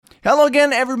Hello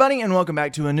again, everybody, and welcome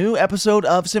back to a new episode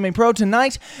of Semi-Pro.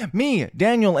 Tonight, me,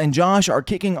 Daniel, and Josh are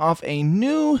kicking off a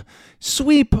new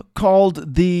sweep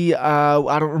called the,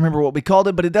 I don't remember what we called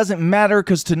it, but it doesn't matter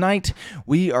because tonight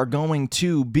we are going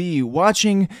to be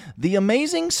watching The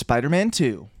Amazing Spider-Man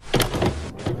 2.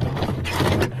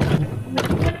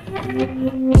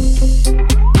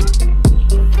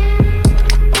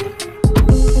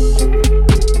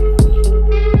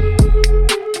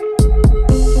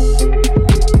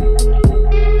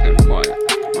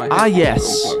 Ah,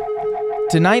 yes.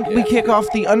 Tonight we kick off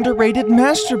the underrated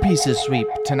masterpieces sweep.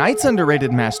 Tonight's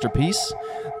underrated masterpiece,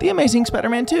 The Amazing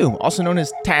Spider-Man 2, also known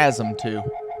as TASM 2.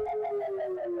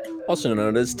 Also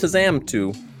known as Tazam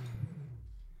 2.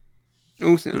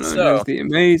 Also known as The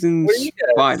Amazing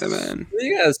Spider-Man. What do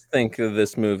you guys think of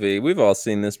this movie? We've all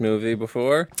seen this movie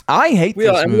before. I hate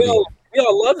this movie. We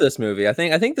all love this movie. I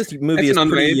think this movie is an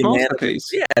pretty underrated unanimous. masterpiece.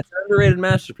 Yeah, it's an underrated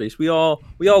masterpiece. We all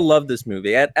love this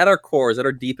movie. At our cores, at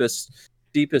our deepest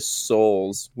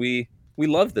souls, we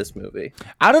love this movie.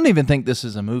 I don't even think this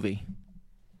is a movie.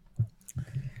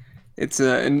 It's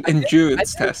an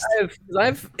endurance test.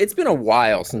 It's been a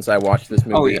while since I watched this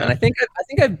movie, and I think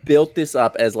I've built this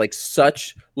up as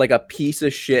such a piece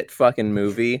of shit fucking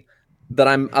movie that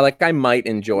I might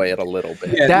enjoy it a little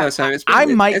bit. Yeah, I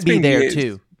might be there years.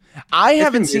 too. I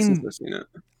haven't seen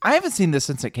it. this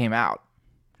since it came out.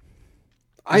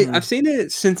 I've seen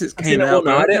it since it came Well, out.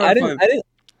 no, I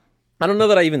don't know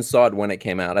that I even saw it when it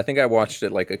came out. I think I watched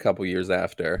it a couple years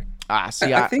after. I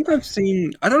think I've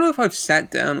seen. I don't know if I've sat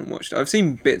down and watched it. I've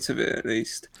seen bits of it at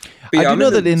least. But I yeah, do know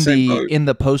that boat. in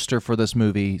the poster for this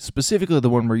movie, specifically the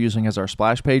one we're using as our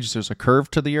splash page, there's a curve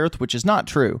to the Earth, which is not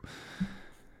true.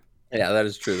 Yeah, that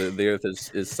is true. The Earth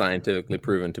is scientifically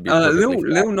proven to be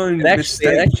little known mistake.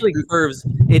 It actually curves.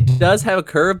 It does have a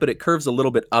curve, but it curves a little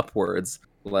bit upwards.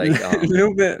 Little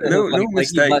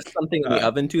mistake. You left something in the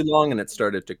oven too long, and it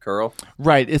started to curl.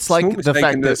 Right. It's like the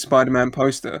fact in that the Spider-Man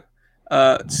poster.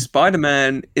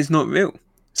 Spider-Man is not real,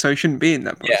 so he shouldn't be in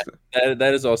that poster. Yeah,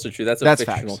 that is also true. That's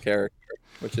fictional character,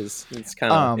 which is it's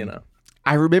kind of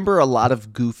I remember a lot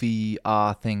of goofy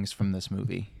things from this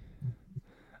movie.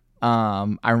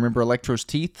 I remember Electro's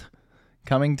teeth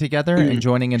coming together and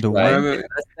joining into one.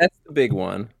 That's the big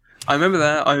one. I remember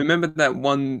that. I remember that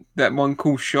one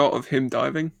cool shot of him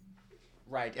diving.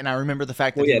 Right, and I remember the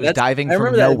fact that he was diving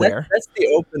from that, nowhere. That's the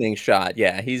opening shot.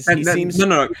 Yeah, he seems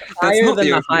no, higher not than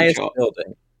the highest shot.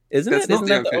 building. Isn't That's it? not Isn't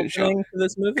the that the opening for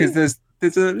this movie? Because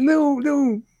there's a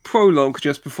little prologue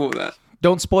just before that.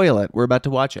 Don't spoil it. We're about to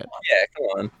watch it. Yeah,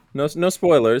 come on. No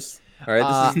spoilers. All right.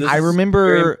 I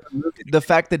remember the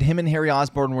fact that him and Harry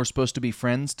Osborn were supposed to be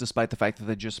friends, despite the fact that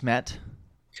they just met.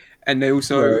 And they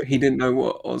also he didn't know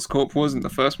what Oscorp was in the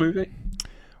first movie.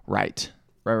 Right.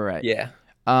 Yeah.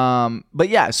 But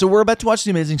yeah, so we're about to watch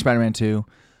The Amazing Spider-Man 2.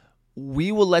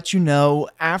 We will let you know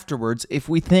afterwards if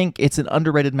we think it's an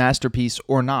underrated masterpiece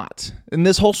or not. And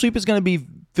this whole sweep is going to be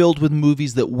filled with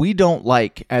movies that we don't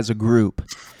like as a group,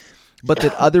 but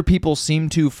that other people seem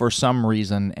to for some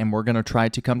reason, and we're going to try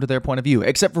to come to their point of view.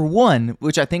 Except for one,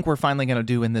 which I think we're finally going to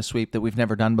do in this sweep that we've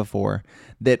never done before,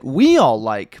 that we all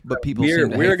like, but people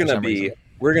seem to hate for some reason.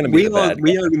 We're going to be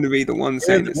we are going to be the ones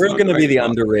saying we're going to be the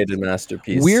underrated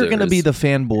masterpiece. We're going to be the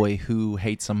fanboy who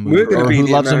hates some movie or who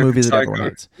loves a movie that everyone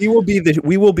hates. We will be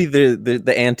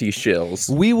the anti-shills.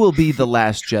 We will be the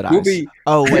last Jedi.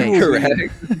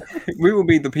 Correct. We will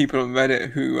be the people on Reddit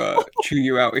who chew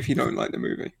you out if you don't like the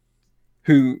movie.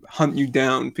 Who hunt you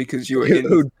down because you are in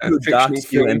a fictional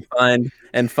film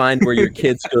and find where your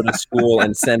kids go to school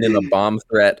and send in a bomb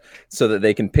threat so that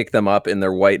they can pick them up in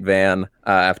their white van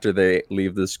after they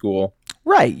leave the school.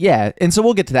 Right, yeah. And so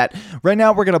we'll get to that. Right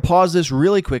now, we're going to pause this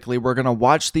really quickly. We're going to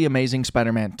watch The Amazing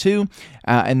Spider-Man 2,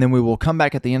 and then we will come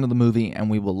back at the end of the movie, and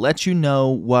we will let you know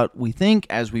what we think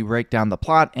as we break down the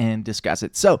plot and discuss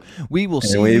it. So we will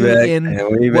see you in...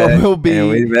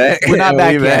 We're not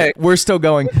back yet. We're still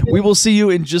going. We will see you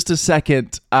in just a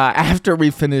second after we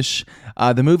finish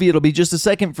the movie. It'll be just a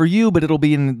second for you, but it'll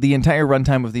be in the entire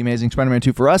runtime of The Amazing Spider-Man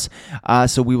 2 for us.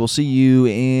 So we will see you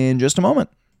in just a moment.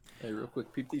 Hey, real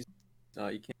quick, peep these.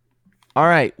 You can't. All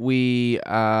right, we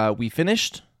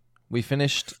finished. We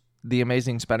finished The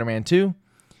Amazing Spider-Man 2.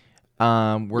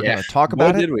 We're gonna talk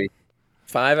about it. Did we?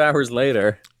 5 hours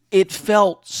later. It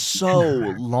felt so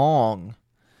long.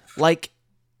 Like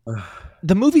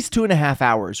the movie's 2.5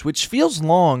 hours, which feels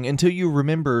long until you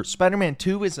remember Spider-Man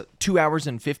 2 is 2 hours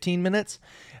and 15 minutes,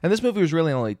 and this movie was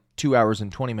really only 2 hours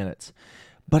and 20 minutes.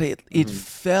 But it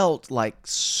felt like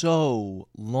so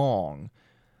long.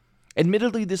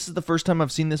 Admittedly, this is the first time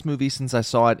I've seen this movie since I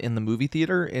saw it in the movie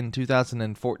theater in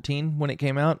 2014 when it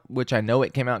came out, which I know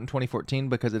it came out in 2014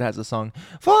 because it has a song,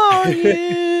 For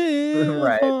You,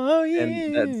 Right. For You.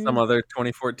 And that's some other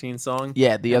 2014 song.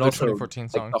 Yeah, the And other also, 2014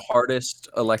 song. Like the hardest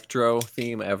electro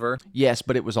theme ever. Yes,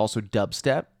 but it was also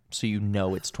dubstep, so you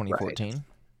know it's 2014.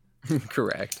 Right.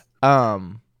 Correct.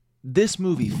 This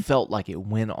movie felt like it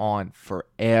went on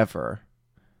forever.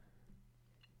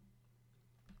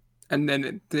 And then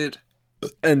it did.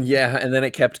 And then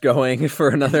it kept going for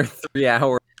another 3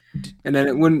 hours. And then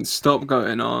it wouldn't stop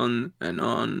going on and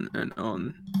on and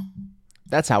on.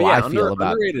 That's how I feel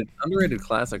about it. Underrated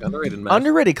classic.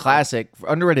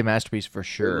 Underrated masterpiece for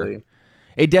sure. Really.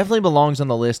 It definitely belongs on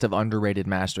the list of underrated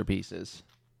masterpieces.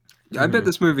 I bet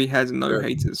this movie has no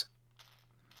haters.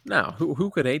 No, who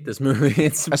could hate this movie?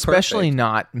 It's especially perfect.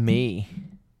 Not me.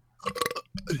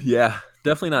 Yeah,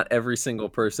 definitely not every single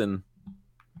person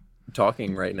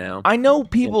talking right now. I know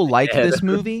people like this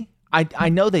movie. I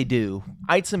know they do.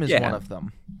 Itzem is one of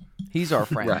them. He's our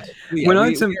friend. Right. When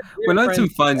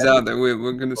Itzem finds out that we're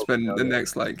going to spend the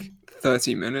next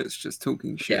 30 minutes just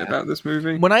talking shit about this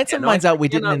movie. When Itzem finds out we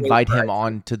didn't invite him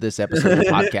on to this episode of the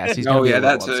podcast, he's going to be a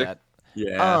little upset.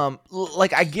 Yeah.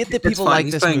 I get that people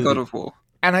like this movie. God of War.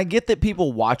 And I get that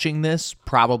people watching this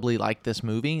probably like this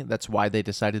movie. That's why they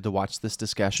decided to watch this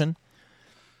discussion.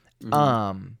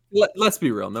 Let's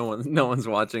be real. No one's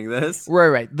watching this.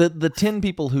 Right. The 10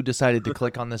 people who decided to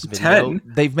click on this video, 10?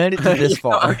 They've made it to this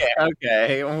far.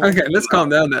 Okay. Let's calm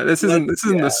down there. This isn't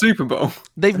the Super Bowl.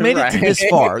 They've made it to this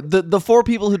far. The 4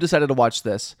 people who decided to watch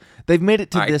this, they've made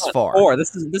it to this far. 4.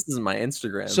 This is my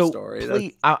Instagram story.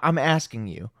 Please, I'm asking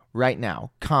you right now,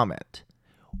 comment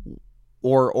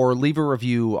or leave a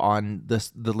review on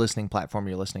the listening platform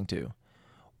you're listening to.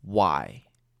 Why?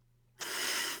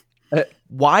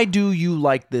 Why do you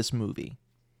like this movie?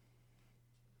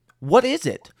 What is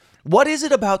it? What is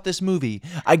it about this movie?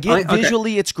 I get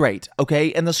visually it's great,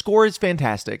 okay? And the score is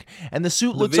fantastic. And the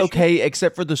suit looks okay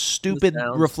except for the stupid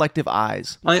reflective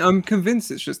eyes. I'm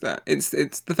convinced it's just that. It's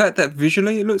the fact that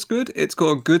visually it looks good, it's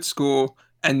got a good score,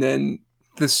 and then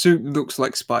the suit looks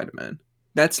like Spider-Man.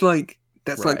 That's like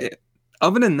it.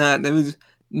 Other than that, there was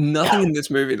nothing in this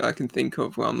movie that I can think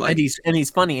of where I'm like... And he's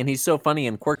funny, and he's so funny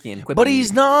and quirky and quippy. But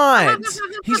he's not!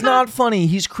 He's not funny.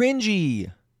 He's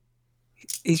cringy.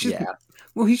 He's just... Yeah.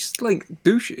 Well, he's just,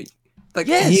 douchey.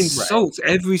 He insults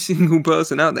every single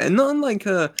person out there. Not in like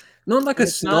a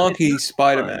snarky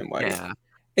Spider-Man way. Yeah.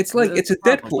 It's a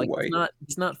Deadpool way.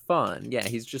 It's not fun. Yeah,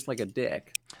 he's just like a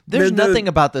dick. There's nothing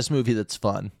about this movie that's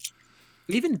fun.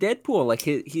 Even Deadpool,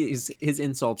 his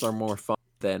insults are more fun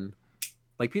than...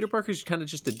 Peter Parker's kind of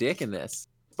just a dick in this.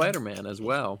 Spider-Man as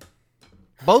well.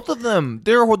 Both of them.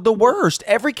 They're the worst.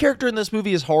 Every character in this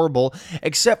movie is horrible,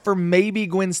 except for maybe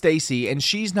Gwen Stacy, and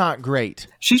she's not great.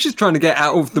 She's just trying to get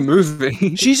out of the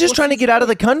movie. She's just trying to get out of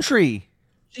the country.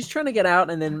 She's trying to get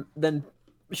out, and then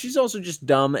she's also just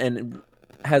dumb and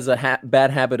has a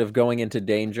bad habit of going into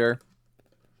danger.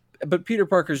 But Peter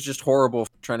Parker's just horrible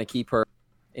for trying to keep her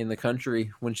in the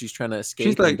country when she's trying to escape.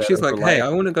 She's like, hey, I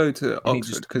want to go to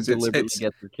Oxford because it's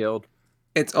gets her killed.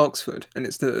 It's Oxford, and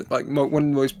it's one of the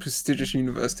most prestigious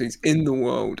universities in the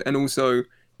world, and also,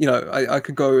 I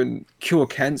could go and cure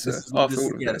cancer after all of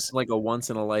this. It's like a once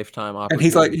in a lifetime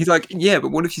opportunity. And he's like, yeah,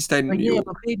 but what if you stayed in New York?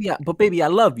 But baby, I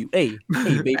love you. Hey,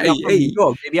 baby, I'm from New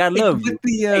York, baby, I love you.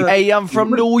 Hey, I'm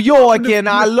from New York, and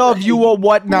I love you or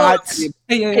whatnot.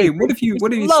 Hey, what if you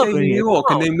stay in New York,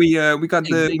 and then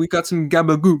we got some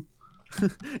gabagoo.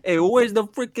 Hey, where's the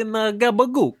freaking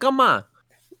gabagoo? Come on.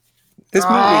 This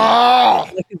movie.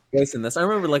 I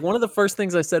remember one of the first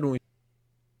things I said when we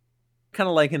kind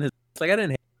of in his I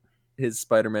didn't hate his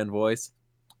Spider-Man voice,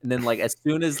 and then as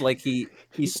soon as he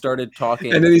started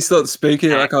talking, and then he started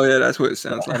speaking oh yeah, that's what it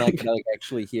sounds like, and I could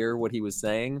actually hear what he was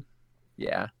saying.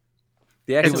 Yeah,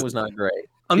 the accent was not great.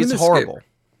 It's horrible.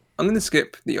 I'm gonna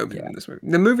skip the opening of this movie.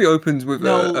 The movie opens with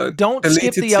don't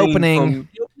skip the opening.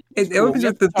 It opens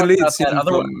with the deleted scene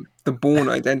from The Bourne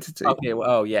Identity. Okay,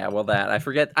 well, that I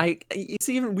forget.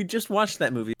 We just watched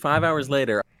that movie 5 hours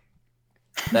later.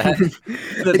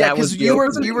 Because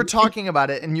you were talking about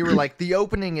it, and you were like, the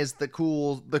opening is the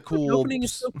cool. The opening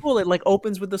is so cool. It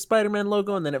opens with the Spider-Man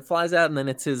logo, and then it flies out, and then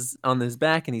it's on his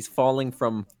back, and he's falling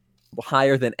from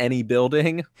higher than any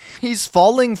building. He's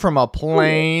falling from a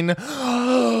plane.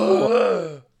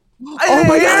 Oh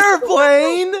my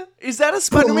airplane! Is that a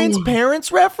Spider-Man's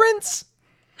parents reference?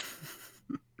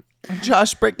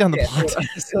 Josh, break down the plot.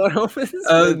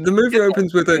 The movie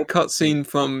opens with a cutscene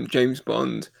from James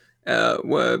Bond,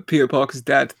 where Peter Parker's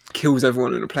dad kills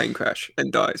everyone in a plane crash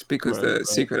and dies because they're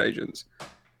secret agents.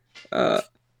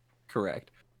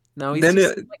 Correct. No, he's Then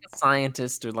just like a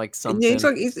scientist or like something.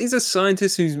 Yeah, he's a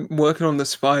scientist who's working on the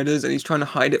spiders, and he's trying to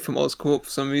hide it from Oscorp for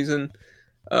some reason.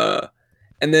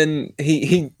 And then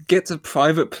he gets a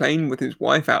private plane with his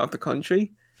wife out of the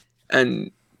country,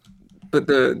 but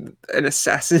an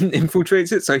assassin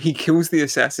infiltrates it, so he kills the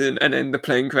assassin, and then the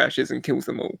plane crashes and kills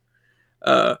them all.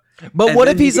 But what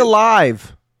if he's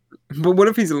alive? But what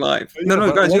if he's alive? Yeah, No,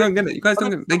 but guys, what you if- don't get it. You guys What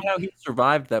don't if get it. somehow he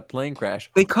survived that plane crash?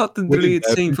 They cut the Wouldn't deleted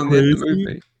that scene be from the end of the crazy?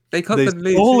 movie. They cut They the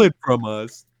deleted stole scene, it from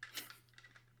us.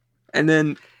 and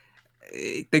then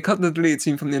they cut the deleted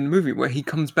scene from the end of the movie where he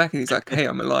comes back and he's like, "Hey,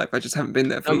 I'm alive. I just haven't been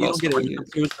there for No, the you don't last get 20 it. years."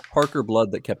 It was the Parker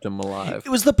blood that kept him alive. It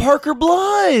was the Parker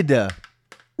blood.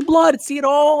 Blood. See it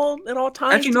all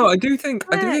times. Actually, no, I do think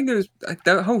it was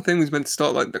that whole thing was meant to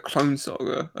start like the clone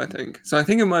saga. I think so. I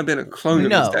think it might have been a clone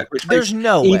of his No, dad, which there's makes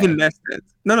no even way. less sense.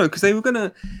 No, because they've talked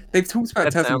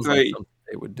about That TASM sounds like 3, something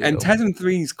they would do. and TASM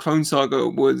 3's clone saga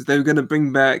was they were going to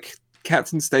bring back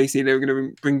Captain Stacy, they were going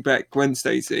to bring back Gwen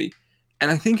Stacy, and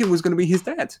I think it was going to be his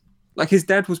dad. Like his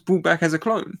dad was brought back as a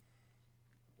clone.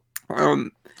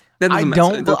 That I doesn't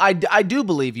don't. matter. I do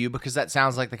believe you because that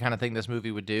sounds like the kind of thing this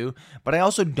movie would do. But I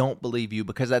also don't believe you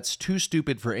because that's too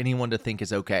stupid for anyone to think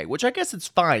is okay. Which I guess it's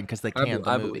fine because they can't.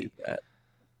 I The movie. believe that.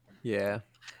 Yeah.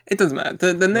 It doesn't matter.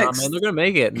 The Nah, next man, they're gonna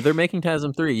make it. They're making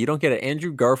TASM 3. You don't get it.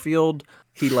 Andrew Garfield,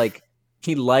 he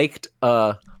liked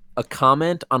a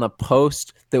comment on a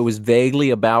post that was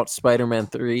vaguely about Spider-Man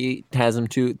 3, TASM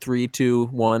 2, 3, 2,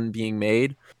 1 being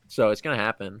made. So it's gonna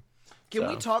happen. Can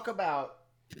we So. talk about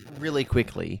really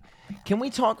quickly? Can we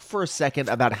talk for a second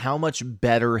about how much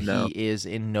better No. he is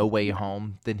in No Way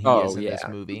Home than he Oh, is in this yeah.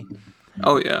 movie?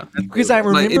 Oh yeah, Because I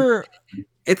Like, remember.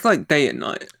 it's like day and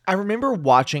night. I remember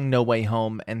watching No Way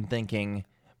Home and thinking,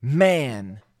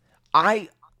 man, I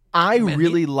Man,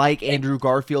 really like Andrew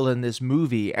Garfield in this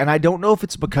movie, and I don't know if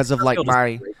it's because of like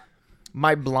Garfield is great.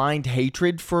 my blind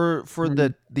hatred for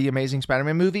Mhm. the Amazing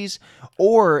Spider-Man movies,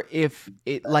 or if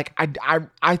it like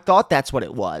I thought that's what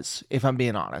it was. If I'm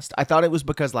being honest, I thought it was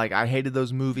because like I hated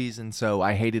those movies, and so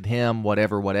I hated him.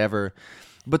 Whatever.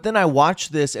 But then I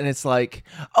watched this and it's like,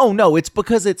 oh no, it's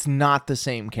because it's not the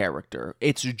same character.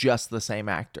 It's just the same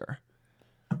actor.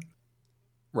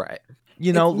 Right.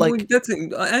 You know, like that's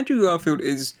it. Andrew Garfield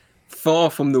is far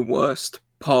from the worst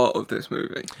part of this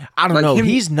movie. I don't like know. him-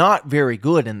 He's not very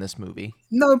good in this movie.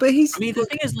 No, but he's. I mean, the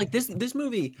thing is, like this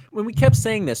movie. When we kept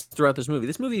saying this throughout this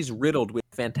movie is riddled with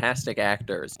fantastic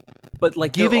actors, but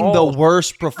like they're Giving all the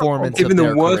worst performance given of the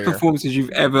their worst career. performances you've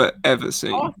ever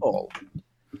seen. awful.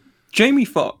 Jamie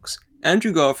Foxx,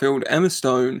 Andrew Garfield, Emma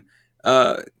Stone,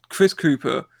 Chris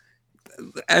Cooper,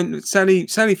 and Sally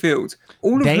Fields.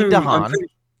 All of Dane whom DeHaan.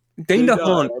 Dane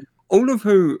DeHaan. All of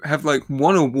who have like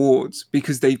won awards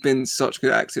because they've been such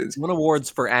good actors. Won awards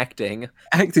for acting.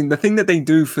 Acting, the thing that they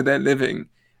do for their living,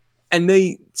 and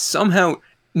they somehow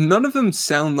none of them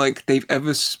sound like they've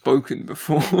ever spoken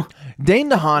before. Dane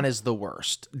DeHaan is the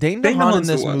worst. Dane Dane DeHaan in DeHaan's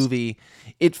the this worst. movie,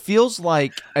 it feels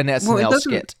like an SNL doesn't-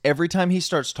 skit. Every time he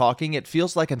starts talking, it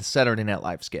feels like a Saturday Night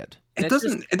Live skit. It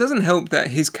It's doesn't help that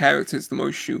his character is the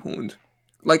most shoehorned.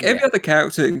 Like every Yeah. other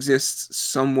character exists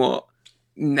somewhat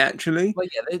naturally. But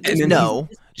yeah, And then No,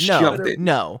 shoved it.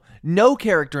 no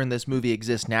character in this movie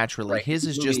exists naturally. Right, His the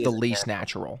is movie just the isn't least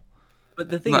natural. But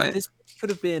the thing Right. is, this could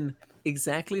have been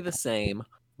exactly the same,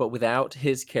 but without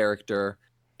his character,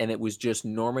 and it was just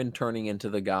Norman turning into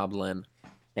the Goblin,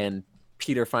 and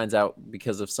Peter finds out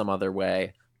because of some other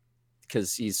way,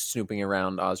 because he's snooping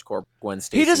around Oscorp, Gwen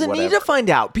Stacy. He doesn't need whatever. to find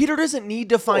out. Peter doesn't need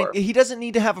to find. Sure. He doesn't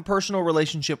need to have a personal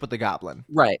relationship with the Goblin.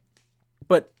 Right,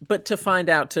 but to find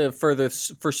out to further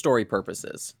for story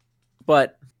purposes,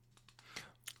 but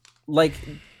like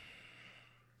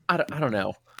I don't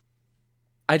know.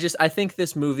 I think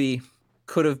this movie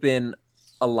could have been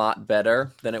a lot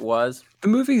better than it was. The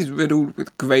movie's riddled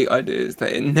with great ideas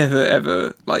that it never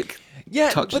ever like. Yeah,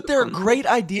 touches but they're upon. great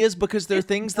ideas because they're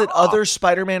things that other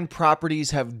Spider-Man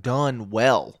properties have done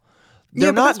well. They're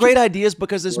Yeah, but not that's great ideas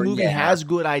because this Or movie yeah. has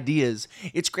good ideas.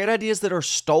 It's great ideas that are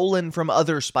stolen from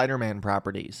other Spider-Man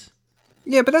properties.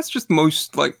 Yeah, but that's just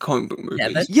most like comic book movies.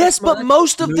 that's- Yes, but much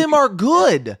most of them are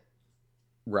good.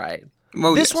 Right.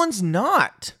 well, This yes. one's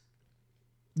not.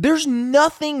 There's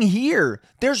nothing here.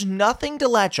 There's nothing to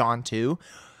latch onto.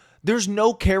 There's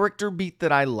no character beat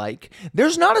that I like.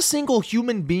 There's not a single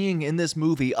human being in this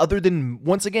movie other than,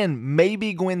 once again,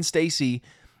 maybe Gwen Stacy,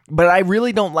 but I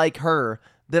really don't like her,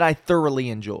 that I thoroughly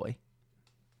enjoy.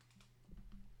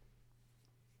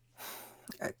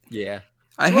 Yeah.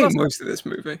 I What hate else- most of this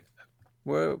movie.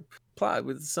 Well, plot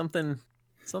with something.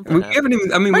 We haven't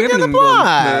even. I mean, we Right haven't down even the gone.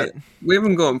 plot. We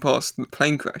haven't gone past the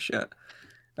plane crash yet.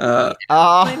 Plane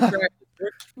crash,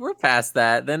 We're past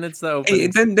that. Then it's the Hey,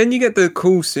 opening. then you get the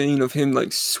cool scene of him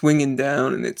like swinging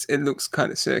down, and it looks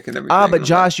kind of sick and everything. Ah, and but I'm like,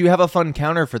 Josh, you have a fun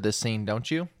counter for this scene, don't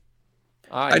you?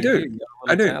 I do.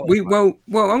 I do. I'm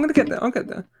gonna get there. I'll get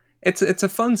there. It's a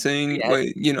fun scene Yeah,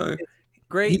 where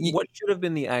Great. He- What should have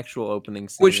been the actual opening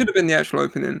scene? what should have been the actual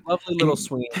opening. Lovely little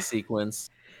swinging sequence.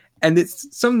 And it's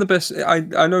some of the best. I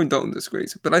know Dalton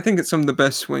disagrees, but I think it's some of the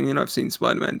best swinging I've seen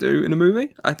Spider-Man do in a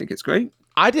movie. I think it's great.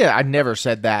 I never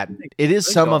said that. It is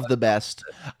Good some call. of the best.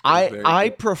 very I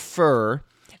good. prefer,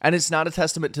 and it's not a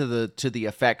testament to the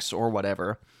effects or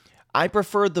whatever. I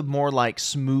prefer the more like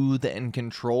smooth and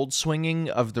controlled swinging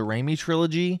of the Raimi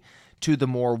trilogy to the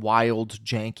more wild,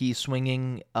 janky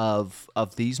swinging of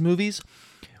these movies.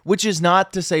 Which is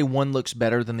not to say one looks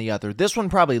better than the other. This one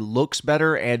probably looks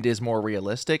better and is more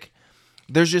realistic.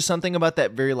 There's just something about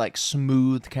that very like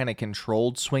smooth, kind of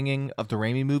controlled swinging of the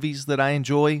Raimi movies that I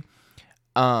enjoy.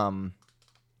 And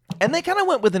they kind of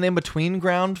went with an in-between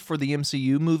ground for the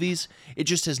MCU movies. It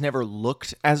just has never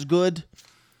looked as good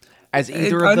as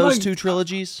either I of those like- two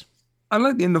trilogies. I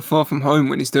like the end of Far From Home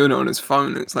when he's doing it on his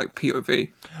phone. It's like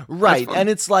POV. Right, fun. and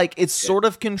it's like it's sort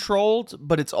of controlled,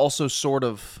 but it's also sort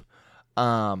of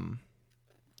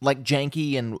like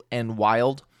janky and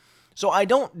wild. So I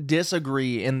don't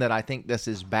disagree in that I think this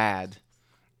is bad.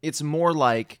 It's more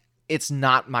like it's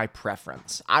not my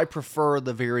preference. I prefer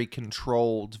the very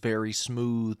controlled, very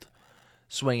smooth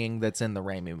swinging that's in the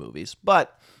Raimi movies.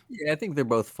 But Yeah, I think they're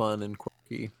both fun and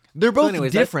quirky. they're both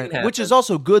anyways, that different, scene which is happens.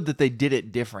 also good that they did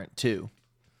it different too.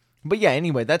 But yeah,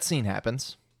 anyway, that scene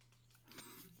happens.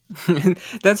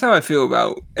 That's how I feel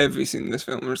about every scene in this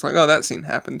film. It's like, oh, that scene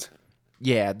happened.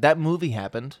 Yeah, that movie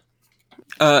happened.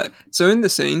 So in the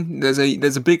scene, there's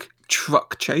a big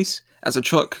truck chase as a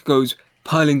truck goes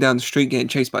piling down the street, getting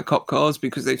chased by cop cars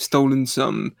because they've stolen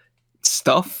some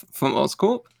stuff from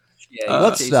Oscorp. Yeah,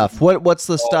 What he's stuff? What's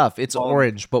the stuff? It's ball.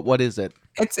 orange, but what is it?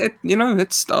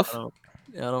 It's stuff. Oh,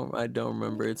 I don't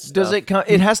remember. It's Does stuff. it come?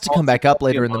 It has to come back up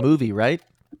later in the Giamatti. movie, right?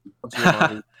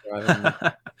 Giamatti driving-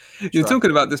 You're truck.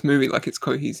 talking about this movie like it's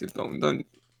cohesive. Don't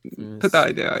put that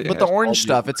idea out. But the Yeah. orange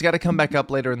stuff, it's got to come back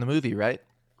up later in the movie, right?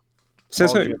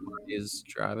 Says Paul who? Giamatti is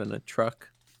driving a truck.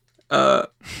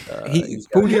 He's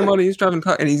Paul Giamatti. He's driving a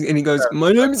car, and he goes,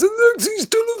 "My name's Alexis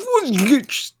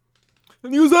Telefonskich."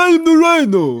 And he goes, I am the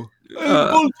Rhino.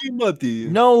 Uh, Giamatti.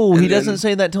 No, And he doesn't then-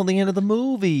 say that till the end of the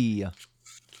movie.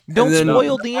 Don't then-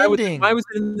 spoil the Why was, ending. why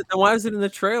was it in the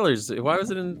trailers? Why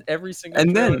was it in every single?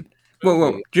 And trailer? then,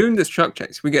 well, during this truck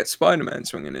chase, we get Spider-Man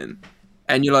swinging in,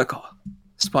 and you're like, "Oh,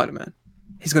 Spider-Man!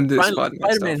 He's gonna do the Finally, Spider-Man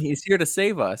Spider-Man, stuff. he's here to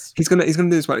save us. He's gonna do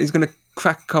this. He's gonna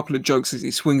crack a couple of jokes as he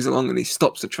swings along and he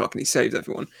stops the truck and he saves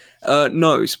everyone."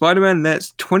 No, Spider-Man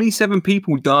lets 27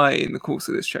 people die in the course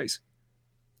of this chase,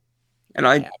 and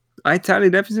I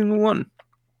tallied every single one.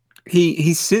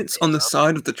 He sits on the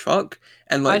side of the truck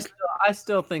and like I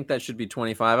still think that should be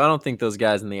 25. I don't think those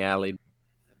guys in the alley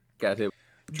got hit.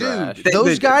 with trash. Dude, They-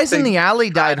 those guys in they- the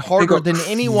alley died harder got than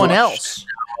anyone crushed. else.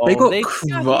 they got They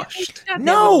crushed. got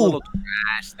No! a little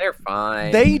trash. They're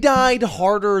fine. They died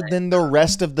harder than the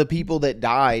rest of the people that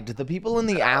died. The people in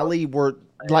the alley were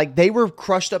like they were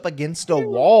crushed up against a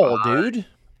wall, dude.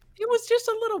 It was just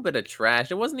a little bit of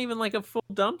trash. It wasn't even like a full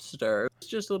dumpster. It was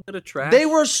just a bit of trash. They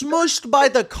were smushed by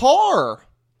the car.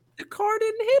 The car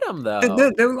didn't hit them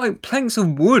though. They were like planks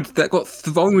of wood that got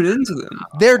thrown into them.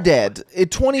 They're dead.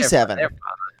 At 27. They're fine.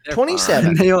 They're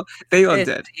 27. They are fine.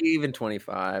 dead. Even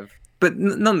 25. But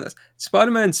nonetheless,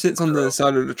 Spider-Man sits on the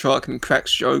side of the truck and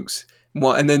cracks jokes,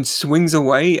 and then swings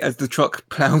away as the truck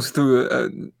plows through a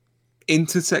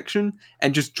intersection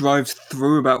and just drives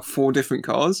through about 4 different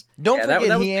cars. Don't Yeah, that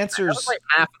forget was he That answers was like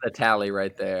half of the tally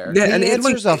right there. Yeah, he and it's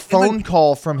answers like- a phone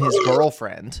call from his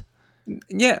girlfriend.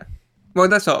 Yeah, well,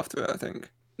 that's after it, I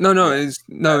think.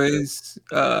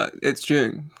 It's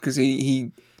June because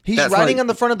he He's That's riding like- on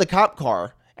the front of the cop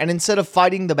car, and instead of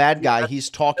fighting the bad guy, he's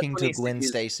talking when to he's- Gwen he's-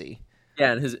 Stacy.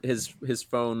 Yeah, and his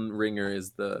phone ringer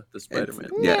is the Spider-Man.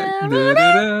 yeah.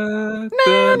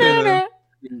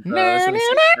 That's when he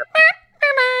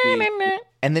says-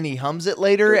 And then he hums it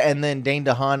later, and then Dane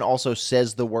DeHaan also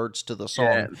says the words to the song.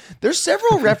 Yeah. There's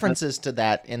several references to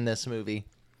that in this movie.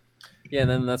 Yeah, and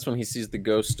then that's when he sees the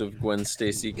ghost of Gwen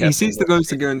Stacy. He sees the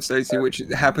ghost of Gwen Stacy, which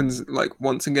happens like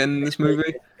once again in this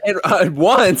movie.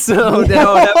 Once. Oh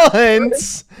no!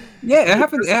 Once. Yeah, it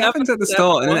happens. It happens at the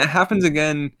start, and then it happens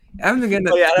again. It happens again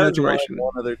at third duration.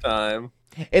 one other time.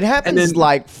 It happens then-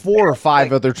 like 4 or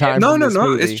 5 other times. No, in no, this no.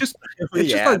 movie. It's just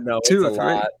like 2 or 3.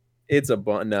 Lot. It's a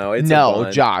bunch. No, it's a no,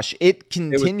 bunch. Josh. It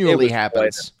continually was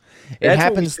happens. It That's what we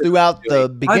happens should throughout be the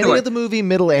doing. beginning way- of the movie,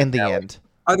 middle, and the Yeah. end.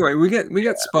 Either way, we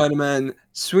get Spider-Man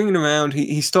swinging around.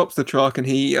 He stops the truck and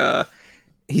he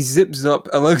zips up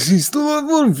Alexei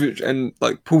Stolovinovich and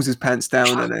like pulls his pants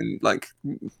down and then like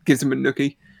gives him a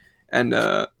nookie. And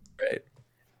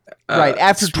Right.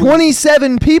 After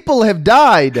 27 people have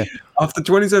died, after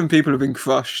 27 people have been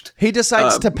crushed, he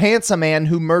decides to pants a man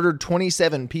who murdered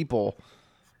 27 people.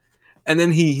 and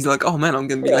then he's like, "Oh man, I'm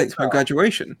going to be late to my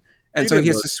graduation," and so he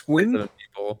has to swing.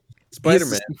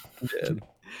 Spider-Man did.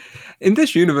 In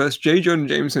this universe, J. Jonah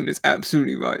Jameson is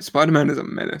absolutely right. Spider-Man is a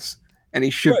menace, and he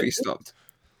should be stopped.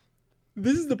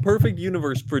 This is the perfect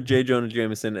universe for J. Jonah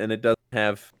Jameson, and it doesn't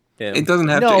have him. It doesn't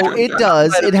have. No, J. Jonah it Jameson.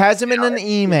 does. It has him in an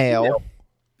email.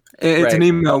 It's an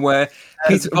email where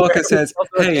Peter Parker says,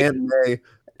 "Hey,"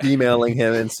 emailing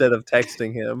him instead of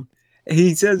texting him.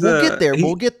 he says, We'll get there.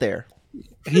 We'll get there.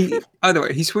 Either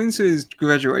way, he swings to his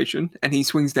graduation and he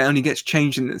swings down. He gets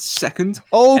changed in a second.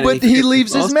 Oh, and but then he gets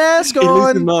leaves his mask He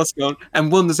leaves the on. mask on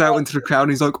and wanders out into the crowd.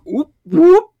 And he's like, "Whoop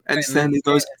whoop!" And Stanley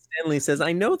goes. Stanley says,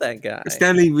 "I know that guy."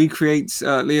 Stanley recreates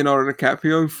Leonardo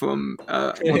DiCaprio from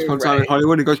Once Upon a Time in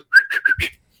Hollywood. And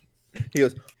He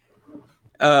goes.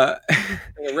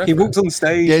 He walks on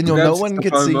stage. Daniel, no grabs his one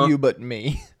can see diploma. you but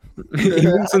me. He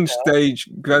walks on stage,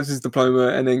 grabs his diploma,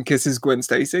 and then kisses Gwen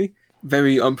Stacy.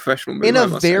 Very unprofessional move. In I a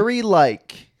must say. very,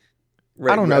 like,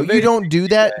 I don't know, Right, you don't do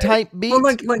that type beat. Well,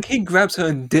 like he grabs her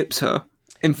and dips her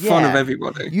in front of Yeah.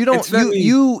 everybody. You don't It's very-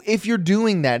 you if you're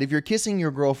doing that, if you're kissing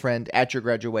your girlfriend at your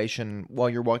graduation while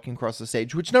you're walking across the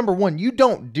stage, which number one, you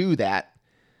don't do that.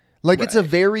 Like it's a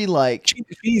very like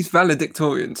She's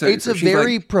valedictorian too. it's so a she's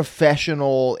very like,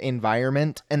 professional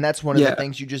environment, and that's one of the Yeah.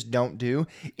 things you just don't do.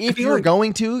 If feel you're like-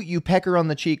 going to, you peck her on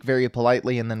the cheek very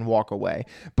politely and then walk away,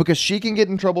 because she can get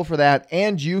in trouble for that,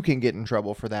 and you can get in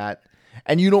trouble for that,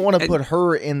 and you don't want to put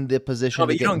her in the position No, to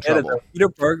but you get in don't get it. trouble.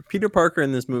 Though. Peter Parker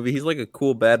in this movie, he's like a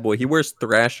cool bad boy. He wears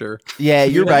Thrasher. Yeah,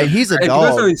 you're right. He's a Hey, do you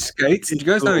guys know dog. he skates? Did you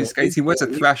guys know he skates? He wears a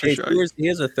Thrasher shirt. He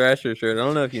has a Thrasher shirt. I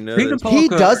don't know if you know. Peter this. Parker- He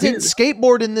doesn't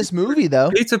skateboard in this movie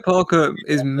though. Peter Parker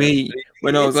is me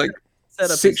when I was like Set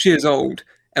up 6 years old,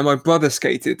 and my brother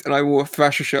skated, and I wore a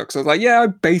Thrasher shirt because I was like, "Yeah, I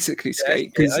basically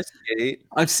skate." I Because skate.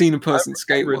 I've seen a person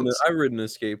skate once. I've ridden a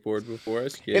skateboard before. I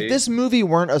skate. If this movie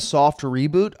weren't a soft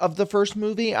reboot of the first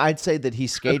movie, I'd say that he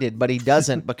skated, but he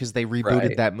doesn't because they rebooted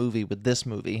Right. that movie with this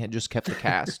movie and just kept the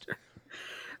cast.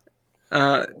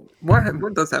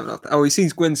 What does happen after? Oh, he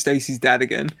sees Gwen Stacy's dad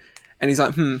again, and he's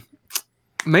like,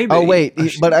 maybe. Oh wait, I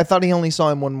should-" but I thought he only saw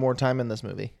him one more time in this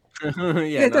movie. yeah,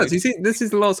 yeah, it does. This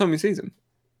is the last time he sees him,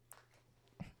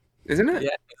 isn't it? Yeah,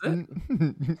 is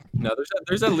it? No,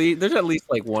 there's at least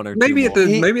like one or Maybe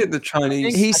two. maybe at the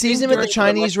Chinese. He I sees think him at the during the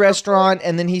Chinese Electro- restaurant,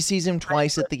 and then he sees him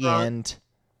twice at the Restaurant. end.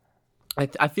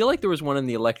 I feel like there was one in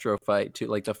the Electro fight too,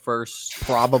 like the first.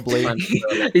 Probably. time-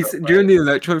 He's during the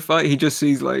Electro fight. He just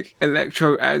sees like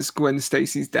Electro as Gwen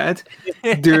Stacy's dad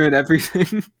doing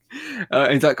everything.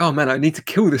 And he's like, "Oh man, I need to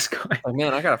kill this guy." Oh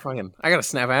man, I gotta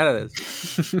snap out of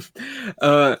this.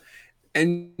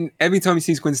 And every time he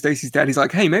sees Gwen Stacy's dad, he's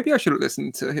like, "Hey, maybe I should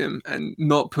listen to him and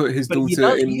not put his But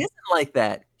daughter in." he isn't like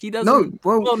that. He doesn't. No,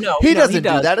 well, well, no, He no, doesn't do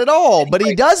does. that at all, but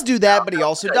he does do that, but he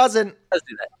also doesn't. He does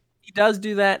do that. He does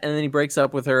do that, and then he breaks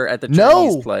up with her at the No.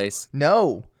 Chinese place.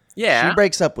 No. Yeah. She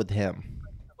breaks up with him.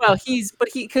 Well, he's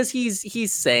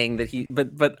saying that he,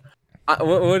 but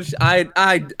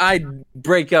I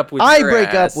break up with. I your break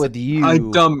ass. up with you.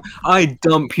 I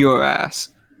dump your ass.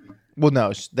 Well,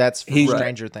 no, that's from He's-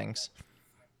 Stranger Things.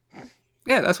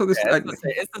 Yeah, that's what this. Yeah,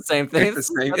 it's the same thing.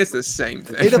 It's the same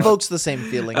thing. It evokes the same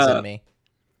feelings in me.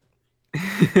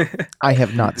 I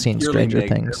have not seen Really Stranger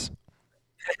negative. Things.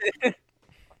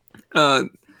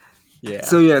 Yeah.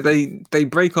 So yeah, they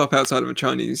break up outside of a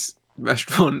Chinese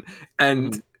restaurant,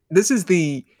 and this is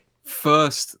the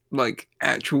first like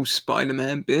actual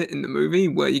Spider-Man bit in the movie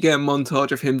where you get a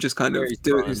montage of him just kind of Very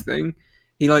doing fun. his thing.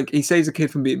 He saves a kid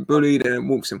from being bullied and then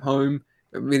walks him home.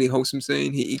 A really wholesome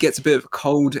scene. He gets a bit of a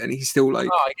cold and he's still like,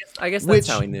 Oh, I guess Which- that's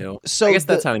how he knew. So I guess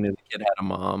that's the- how he knew the kid had a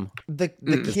mom. The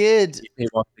Mm. kid, He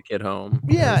walked the kid home.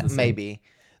 yeah, It was the same. maybe.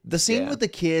 The scene Yeah. with the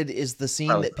kid is the scene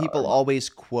Probably that people thought. always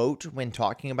quote when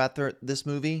talking about this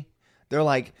movie. They're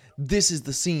like, "This is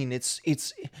the scene. It's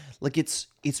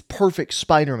perfect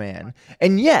Spider-Man."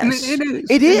 And yes, And it is.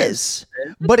 It is.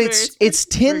 But very- it's very-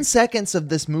 10 seconds of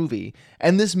this movie,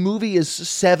 and this movie is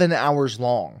 7 hours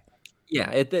long.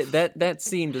 Yeah, that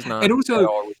scene does not. and also at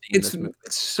all redeem it's this movie.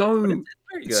 so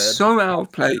Very good. so out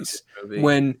of place movie.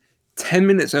 when 10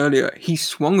 minutes earlier he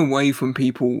swung away from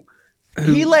people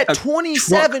who He let a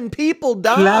 27 people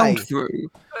die. plowed through.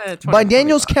 By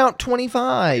Daniel's count,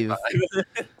 25.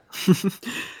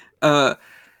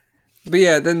 But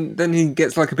yeah, then he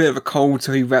gets like a bit of a cold,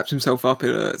 so he wraps himself up in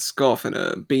a scarf and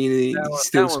a beanie. That one- He's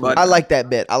still that one- Spider. I like that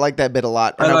bit. I like that bit a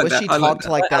lot. And I I, like wish that. he I like talked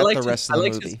that. like that liked the his- rest I of the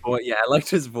liked his movie. voice. Yeah, I liked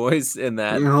his voice in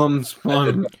that. I'm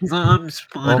Spider-Man. I'm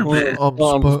Spider-Man.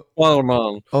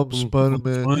 Spider-Man. I'm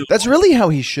Spider-Man. That's really how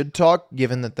he should talk,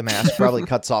 given that the mask probably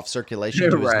cuts off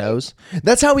circulation to his Right. nose.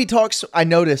 That's how he talks. I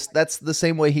noticed that's the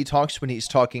same way he talks when he's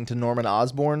talking to Norman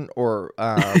Osborn or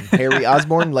Harry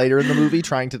Osborn later in the movie,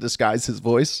 trying to disguise his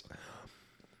voice.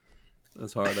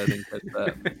 That's hard. I think that's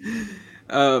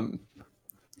that.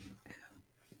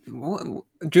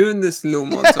 During this little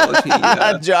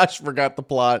montage, Josh forgot the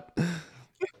plot.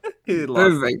 He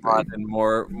lost Very the plot in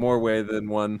more way than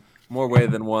one. More way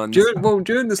than one.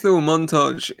 during this little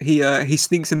montage, he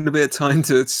sneaks in a bit of time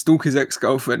to stalk his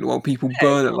ex-girlfriend while people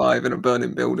burn alive in a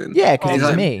burning building. Yeah, because He's he's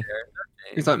like- me.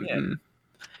 He's like, Yeah.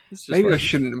 It's just maybe I like-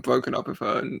 shouldn't have broken up with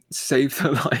her and saved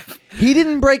her life. He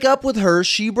didn't break up with her.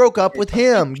 She broke up with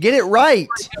him. Get it right.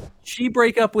 She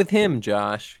break up with him,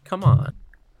 Josh. Come on.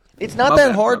 It's not My that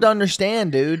bad, hard bro. to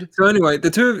understand, dude. So anyway,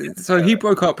 so he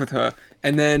broke up with her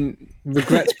and then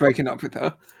regrets breaking up with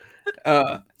her,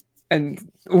 and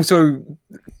also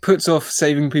puts off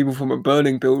saving people from a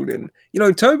burning building. You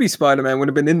know, Toby's Spider-Man would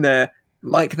have been in there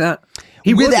like that.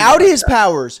 He wasn't Without like his that.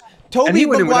 powers. And Tobey he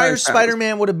wouldn't without Maguire's his powers.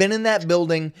 Spider-Man would have been in that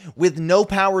building with no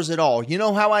powers at all. You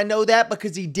know how I know that?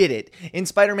 Because he did it in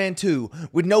Spider-Man 2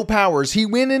 with no powers. He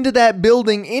went into that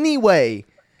building anyway.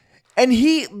 And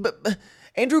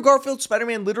Andrew Garfield's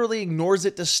Spider-Man literally ignores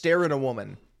it to stare at a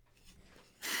woman.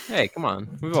 Hey, come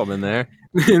on. We've all been there.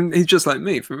 He's just like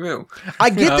me, for real. I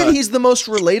get that he's the most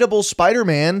relatable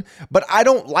Spider-Man, but I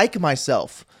don't like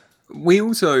myself. We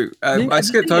also, I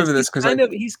skipped over this because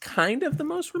he's kind of the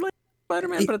most relatable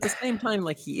Spider-Man, but at the same time,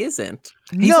 like he isn't.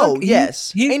 No, like- he-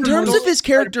 yes. he's In the terms most of his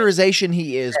characterization,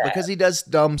 he is, because he does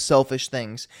dumb, selfish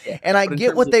things. And I but in get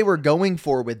terms what of- they were going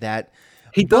for with that.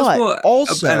 he does but what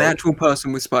also- an actual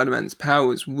person with Spider-Man's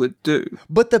powers would do.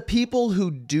 But the people who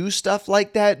do stuff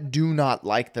like that do not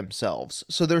like themselves.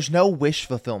 So there's no wish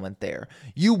fulfillment there.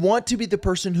 You want to be the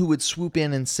person who would swoop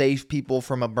in and save people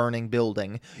from a burning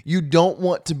building. You don't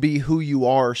want to be who you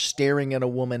are staring at a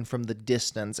woman from the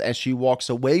distance as she walks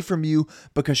away from you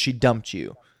because she dumped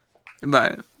you.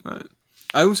 Right.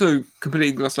 I also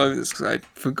completely glossed over this because I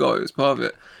forgot it was part of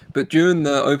it. But during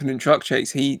the opening truck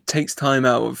chase, he takes time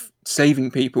out of saving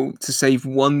people to save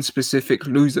one specific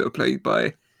loser played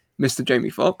by Mr. Jamie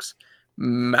Foxx,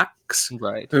 Max,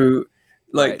 Right. who,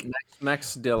 like, Right.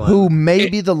 Max Dillon. Who may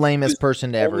be the lamest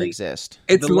person to ever only- exist.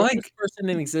 it's the like lamest person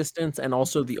in existence, and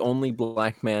also the only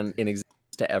black man in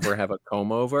existence to ever have a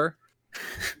comb over.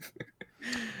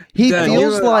 He Dan,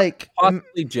 feels you- like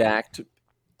Possibly jacked.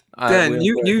 Dan, We're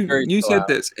you very you chill said out.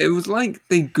 this. It was like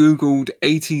they Googled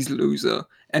 80s loser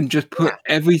and just put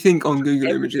everything on Google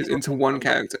Images into one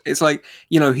character. It's like,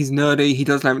 you know, he's nerdy, he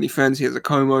doesn't have any friends, he has a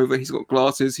comb over, he's got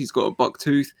glasses, he's got a buck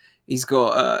tooth, he's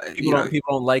got People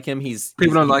don't like him.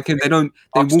 people don't like him. They talks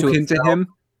walk to into himself. him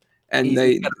and He's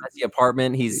they got a messy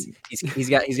apartment. He's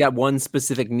got one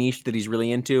specific niche that he's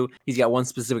really into. He's got one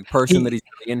specific person that he's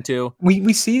really into.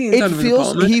 we see the It inside of his feels-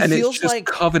 apartment he and feels it's just like-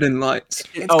 covered in lights.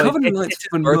 It's Oh, covered in it's lights his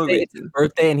for no birthday. It's his reason.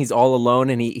 birthday, and he's all alone,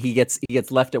 and he gets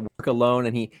left at work alone,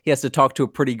 and he has to talk to a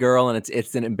pretty girl, and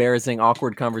it's an embarrassing,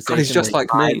 awkward conversation. he's just where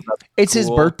like me. lies about it's his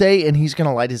school. birthday and he's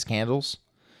gonna light his candles.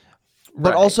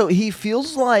 But Right. also he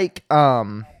feels like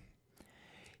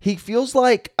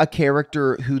a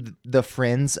character who the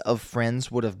friends of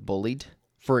friends would have bullied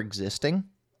for existing.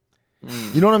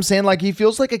 Mm. You know what I'm saying? Like he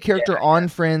feels like a character on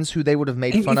Friends who they would have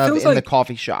made He fun of feels in the like-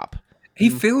 coffee shop. He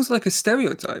feels like a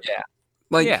stereotype. Yeah.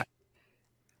 Like Yeah.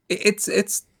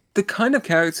 it's the kind of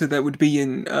character that would be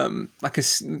in like a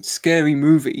scary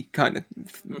movie kind of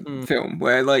Mhm. film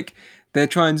where like they're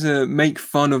trying to make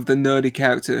fun of the nerdy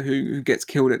character who gets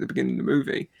killed at the beginning of the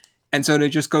movie, and so they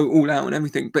just go all out on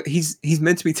everything. But he's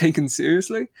meant to be taken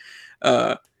seriously.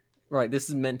 Right. This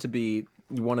is meant to be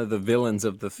one of the villains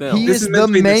of the film. He This is is meant the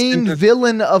to be the main center-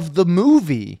 villain of the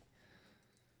movie.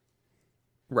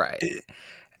 Right.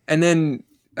 And then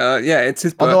yeah, it's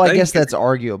his birthday. Although I guess that's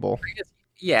arguable.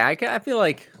 Yeah, I feel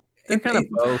like they're kind of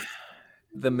It- both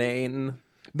the main.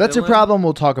 That's a villain. problem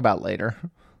we'll talk about later.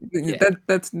 Yeah.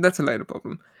 That's a later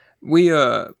problem.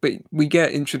 But we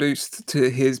get introduced to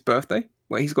his birthday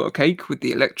where he's got a cake with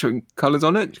the electro colors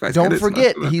on it. You guys Don't get it? It's nice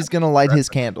forget, to look he's gonna light his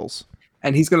candles.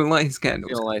 and he's gonna light his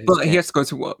candles. Gonna light his But he has to go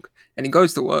to work, and he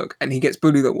goes to work, and he gets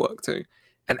bullied at work too.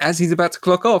 And as he's about to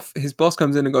clock off, his boss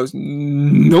comes in and goes,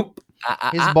 "Nope."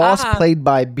 His boss played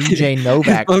by BJ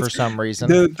Novak boss- for some reason.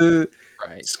 The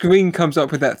Right. screen comes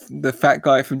up with the fat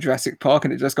guy from Jurassic Park,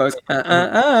 and it just goes,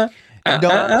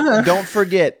 Don't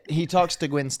forget, he talks to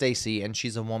Gwen Stacy, and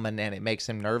she's a woman, and it makes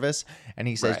him nervous. And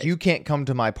he says, Right. "You can't come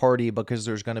to my party because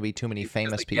there's going to be too many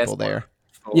famous people there."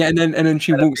 Yeah, and then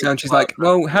she walks down. She's like,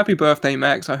 "Well, happy birthday,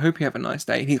 Max. I hope you have a nice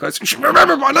day." And he goes, "She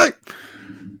remember my name."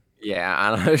 Yeah,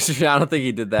 I don't think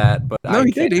he did that, but No,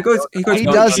 he did. He goes. He "No,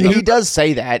 does. she knew- He does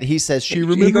say that. He says, "She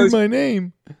remembered goes- my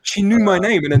name." She knew my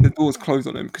name, and then the doors close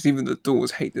on him because even the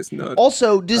doors hate this nerd.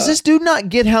 Also, does this dude not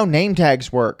get how name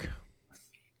tags work?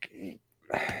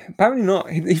 Apparently not.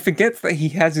 He forgets that he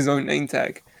has his own name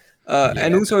tag.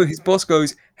 And also, his boss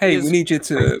goes, "Hey, we need you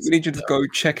to go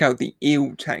check out the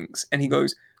eel tanks." And he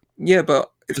goes, "Yeah,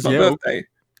 but it's my Yeah. birthday."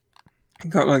 He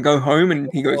can't like go home, and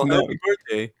he goes, "No,"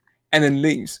 birthday. and then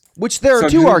leaves. Which there are So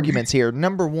two you- arguments here.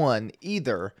 Number one,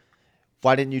 either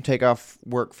why didn't you take off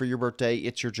work for your birthday?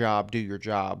 It's your job. Do your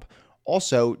job.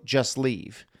 Also, just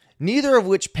leave. Neither of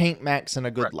which paint Max in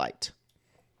a good light.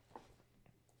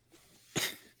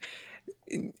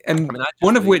 And I just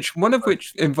one of leave.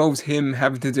 which involves him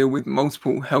having to deal with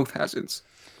multiple health hazards.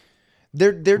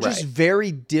 They're just Right.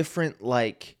 very different.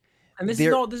 Like, And this There-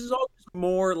 is all just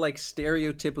more like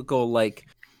stereotypical, like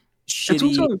It's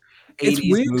shitty also it's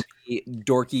 80s weird. movie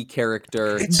dorky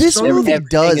character. It's this so- movie everything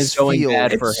does is going feel.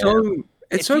 bad for It's him. so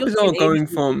it's It so feels bizarre like an going 80s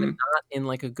movie, from but not in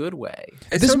like a good way.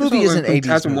 it's This so movie bizarre is an going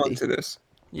from 80s TASM 1 movie. to this.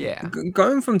 Yeah.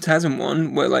 Going from TASM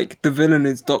 1, where like the villain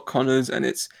is Doc Connors and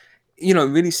it's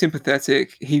really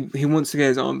sympathetic. He wants to get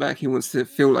his arm back. He wants to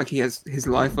feel like he has his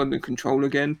life under control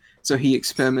again. So he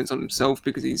experiments on himself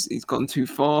because he's gone too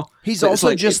far. He's But it's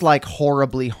also just like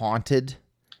horribly haunted.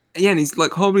 Yeah, and he's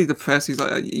like horribly depressed. He's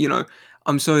like,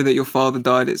 I'm sorry that your father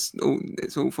died. It's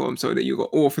awful. I'm sorry that you got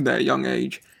orphaned at a young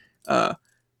age. And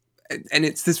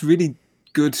it's this really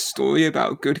good story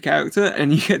about a good character,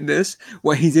 and you get this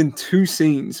where he's in 2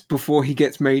 scenes before he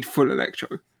gets made full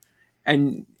Electro,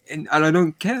 and I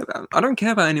don't care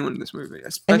about anyone in this movie, And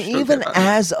especially even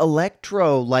as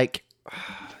Electro, like,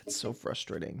 it's so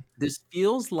frustrating. This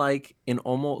feels like an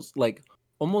almost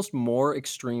more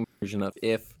extreme version of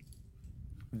if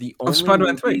the only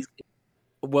Spider-Man 3. movies-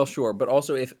 Well, sure, but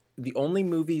also if the only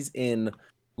movies in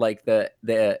like the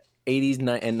 80s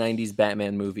and 90s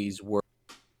Batman movies were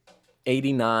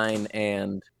 89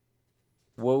 and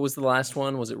what was the last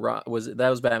one? Was it that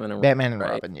was Batman and Robin, Batman and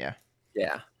right? Robin, yeah.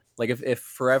 Yeah. Like if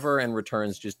Forever and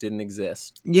Returns just didn't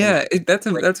exist. that's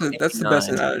the like best 89.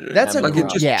 analogy. That's a like it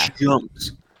just yeah.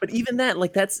 jumps. But even that,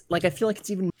 like that's like I feel like it's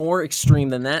even more extreme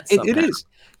than that. It somehow. is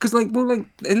because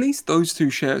at least those two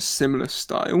share a similar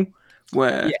style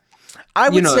where. Yeah. I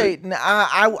would know- say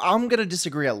I'm gonna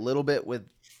disagree a little bit with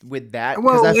that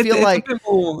because Well, I feel it's like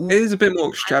it is a bit more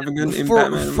extravagant in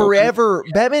Batman and Robin.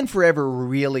 Batman Forever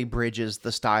really bridges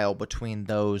the style between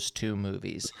those two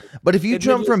movies. But if you It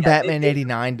jump really- from yeah, Batman it-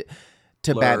 '89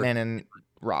 to blur. Batman and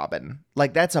Robin,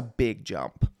 like that's a big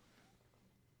jump.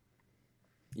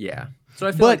 Yeah. So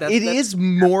I feel But like it is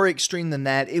more extreme than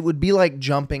that. It would be like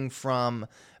jumping from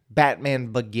Batman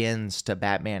Begins to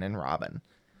Batman and Robin.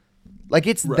 Like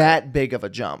it's that big of a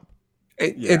jump.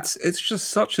 It's just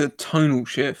such a tonal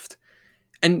shift.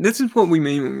 And this is what we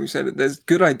mean when we said that there's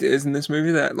good ideas in this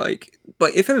movie that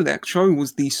but if Electro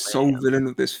was the sole villain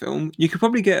of this film, you could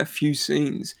probably get a few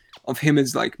scenes of him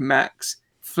as like Max,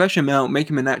 flesh him out, make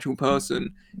him an actual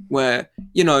person where,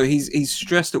 he's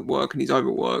stressed at work and he's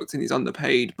overworked and he's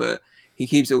underpaid, but he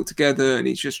keeps it all together and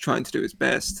he's just trying to do his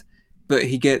best, but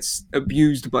he gets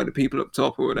abused by the people up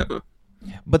top or whatever.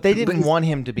 But they didn't he's- want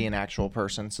him to be an actual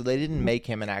person, so they didn't make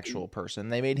him an actual person.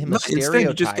 They made him a No, instead, you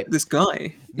stereotype. just get this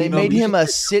guy. They made him a You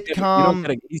don't sitcom.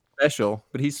 get it. He's special,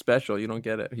 but he's special. You don't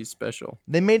get it. He's special.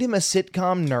 They made him a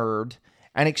sitcom nerd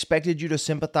and expected you to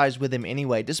sympathize with him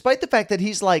anyway, despite the fact that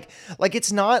he's like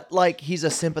it's not like he's a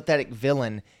sympathetic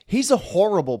villain. He's a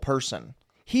horrible person.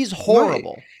 He's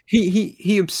horrible. Right.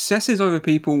 He obsesses over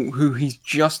people who he's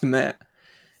just met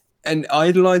and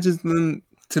idolizes them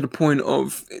to the point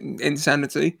of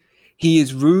insanity. He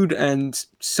is rude and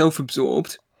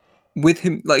self-absorbed. With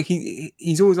him, like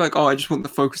he's always like, "Oh, I just want the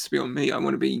focus to be on me. I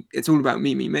want to be. It's all about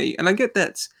me, me, me." And I get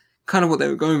that's kind of what they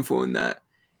were going for in that.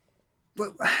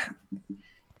 But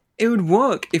it would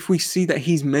work if we see that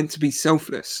he's meant to be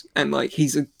selfless and like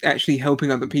he's actually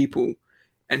helping other people,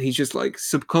 and he's just like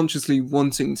subconsciously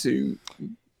wanting to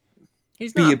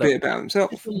He's be not a bit about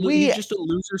himself. He's just a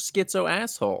loser schizo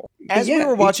asshole. As we yeah,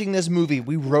 were he- watching this movie,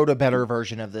 we wrote a better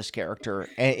version of this character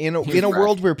in a Right.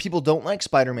 world where people don't like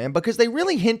Spider-Man, because they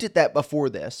really hinted that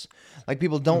before this. Like,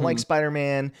 people don't like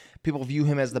Spider-Man, people view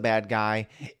him as the bad guy.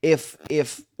 If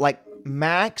like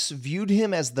Max viewed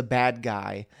him as the bad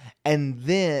guy and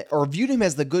then, or viewed him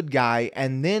as the good guy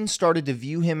and then started to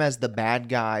view him as the bad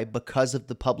guy because of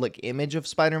the public image of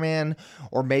Spider-Man,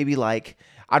 or maybe like,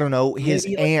 I don't know, his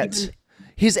Maybe, like, aunt. even-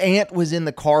 His aunt was in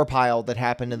the car pile that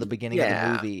happened in the beginning of the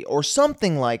Yeah. movie, or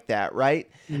something like that, right?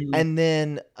 And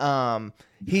then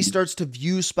he starts to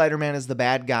view Spider-Man as the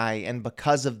bad guy, and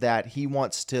because of that, he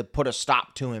wants to put a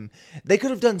stop to him. They could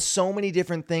have done so many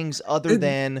different things other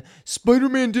than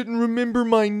Spider-Man didn't remember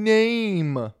my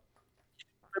name. My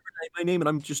name, and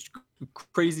I'm just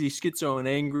crazy schizo and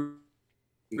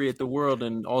angry at the world,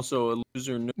 and also a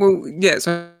loser. Well, yeah.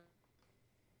 So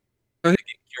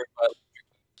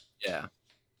Yeah.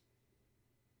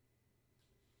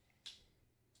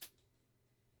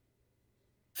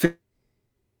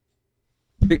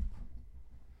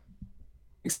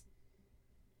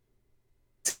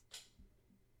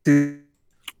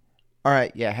 All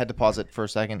right, yeah, had to pause it for a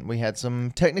second. We had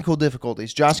some technical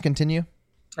difficulties. Josh, continue.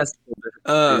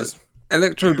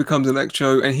 Electro becomes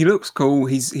Electro, and he looks cool.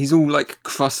 He's all like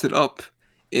crusted up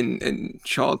in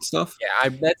shard stuff.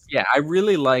 I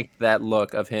really liked that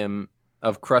look of him,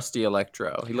 of crusty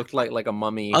Electro. He looked like a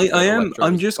mummy.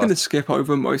 I'm just gonna skip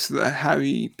over most of the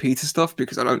Harry Peter stuff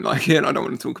because I don't like it and I don't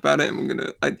want to talk about it.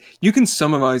 And you can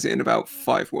summarize it in about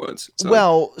 5 words. So.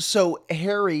 Well, so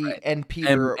Harry and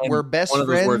Peter were best one of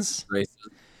those words friends. is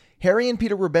racist. Harry and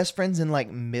Peter were best friends in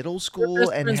like middle school,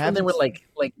 Best and friends when they haven't were like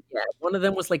one of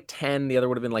them was like 10, the other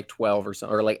would have been like 12 or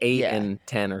something, or like 8 Yeah. and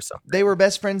 10 or something. They were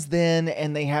best friends then,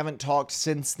 and they haven't talked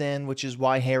since then, which is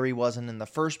why Harry wasn't in the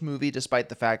first movie, despite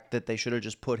the fact that they should have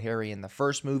just put Harry in the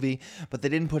first movie. But they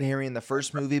didn't put Harry in the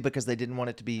first movie because they didn't want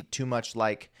it to be too much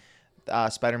like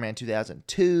Spider-Man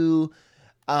 2002.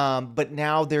 But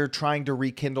now they're trying to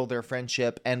rekindle their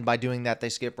friendship, and by doing that, they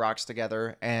skip rocks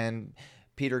together, and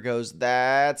Peter goes,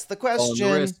 "That's the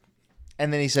question." wrist.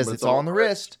 And then he says, But "It's all on the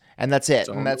wrist." And that's it.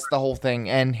 all And on the that's the whole thing.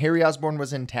 And Harry Osborn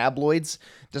was in tabloids,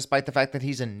 despite the fact that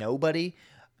he's a nobody.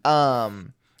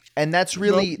 And that's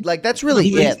really that's really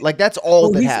He's- it. Like, that's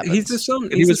all that he's, happens. he's the son.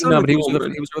 He He's the was son no, of but he was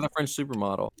Norman. with a French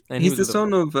supermodel, and He's the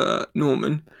son of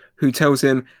Norman, who tells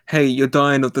him, "Hey, you're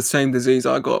dying of the same disease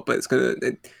I got, but for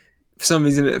some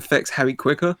reason it affects Harry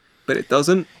quicker, but it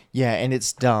doesn't." Yeah, and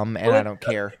it's dumb, and I don't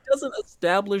care. It doesn't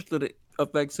establish that it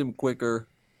affects him quicker.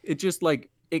 It just like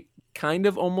it kind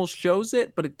of almost shows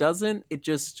it, but it doesn't. It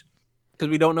just because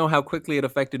we don't know how quickly it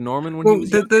affected Norman when he Well,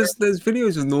 was younger. there's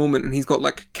videos of Norman, and he's got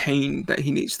like a cane that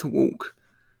he needs to walk.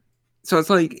 So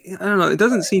it's like, I don't know, it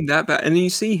doesn't seem that bad. And then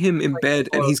you see him in bed,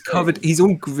 and he's covered, he's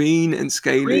all green and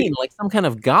scaly. Green, like some kind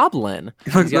of goblin.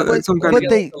 Like, He's got, like some kind but of-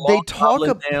 they long talk goblin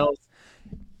ab- nails.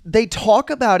 They talk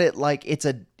about it like it's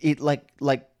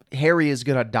like Harry is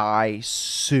gonna die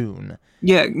soon.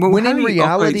 yeah. Well, when in Harry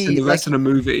reality, operates in the rest like- of the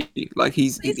movie, like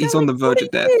he's had, on the like, verge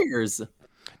of 20 death. years.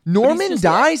 Norman just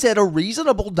dies at a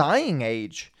reasonable dying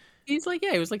age. He's like,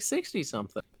 yeah, he was like 60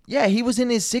 something. Yeah, he was in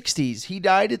his 60s. He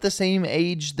died at the same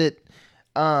age that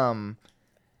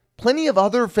plenty of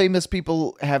other famous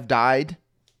people have died.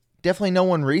 Definitely no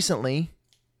one recently.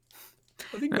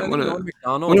 I think Yeah, I what think a- Norm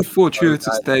Macdonald What a was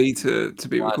fortuitous died. day to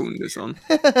be Last recording this on.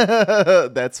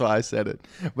 That's why I said it.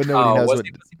 But nobody knows was what.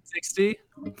 he 60?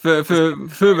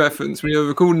 For reference, we are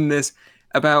recording this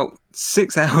about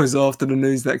 6 hours after the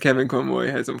news that Kevin Conroy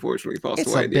has unfortunately passed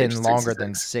It's away. at the age been of longer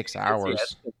than 66. 6 hours. Yeah,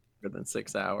 it's been longer than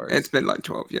 6 hours. It's been like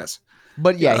 12, yes.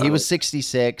 But yeah, he Yeah. was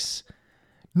 66.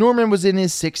 Norman was in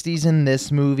his 60s in this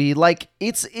movie. Like,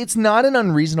 it's not an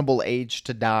unreasonable age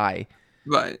to die.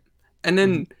 Right. And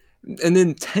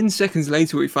then 10 seconds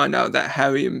later we find out that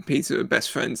Harry and Peter are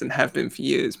best friends and have been for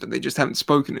years, but they just haven't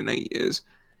spoken in 8 years.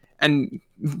 And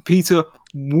Peter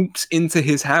walks into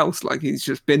his house like he's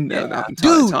just been there that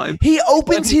entire Dude, time. he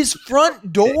opens his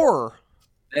front door.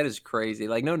 That is crazy.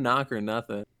 Like no knock or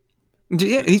nothing.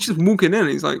 Yeah, he's just walking in.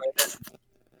 He's like,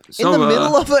 In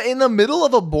the middle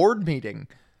of a board meeting.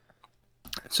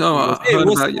 So I Hey, heard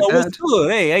what's, about your dad. what's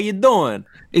good? Hey, how you doing?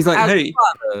 He's like, How's hey,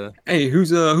 your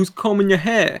father? who's combing your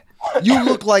hair? You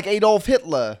look like Adolf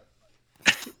Hitler.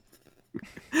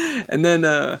 And then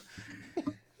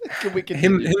Can we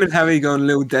him continue? and Harry go on a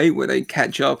little date where they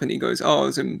catch up, and he goes, "Oh, I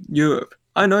was in Europe.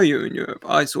 I know you're in Europe.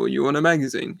 I saw you on a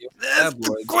magazine."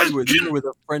 Tabloids. You were with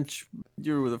a French.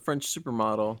 You were with a French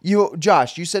supermodel.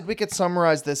 Josh, you said we could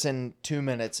summarize this in 2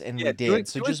 minutes, and Yeah, we do did. it-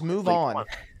 So do it just move quickly, on. come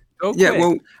Go Yeah,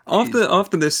 quick. well,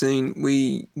 after this scene,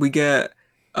 we get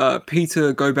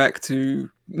Peter go back to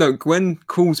Gwen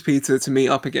calls Peter to meet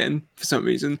up again for some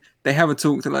reason. They have a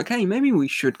talk. They're like, hey, maybe we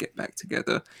should get back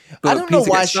together. But I don't know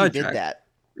Peter why gets she did sidetracked. that.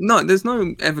 No, there's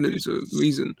no evidence or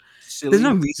reason. Silly. There's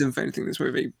no reason for anything in this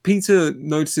movie. Peter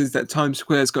notices that Times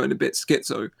Square's going a bit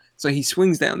schizo, so he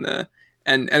swings down there,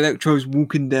 and Electro's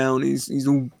walking down. He's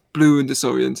all blue and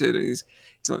disoriented, and he's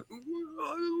like,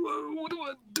 what do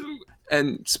I do?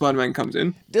 And Spider-Man comes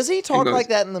in. Does he talk goes- like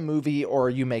that in the movie, or are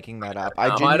you making that up? I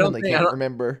No, I don't genuinely think- I can't don't-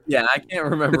 remember. Yeah, I can't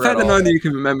remember. The fact at that all. none of you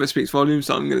can remember speaks volumes,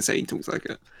 so I'm going to say he talks like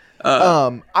it.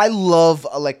 I love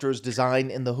Electro's design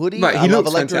in the hoodie. Right, I he love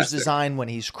looks Electro's fantastic. design when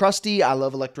he's crusty. I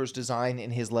love Electro's design in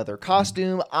his leather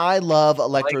costume. I love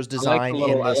Electro's design in I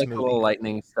this like the little movie.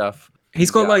 lightning stuff.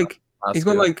 He's got Yeah, he's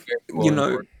got costume. like, Very cool you and know,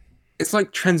 important. it's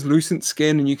like translucent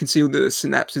skin, and you can see all the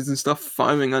synapses and stuff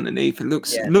firing underneath. It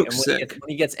looks Yeah, and looks when sick.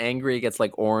 he gets angry, it gets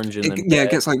like orange and then It red.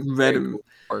 gets like red Very and cool,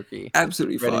 quirky.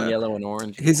 absolutely Red and fire. yellow and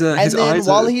orange. His And his then eyes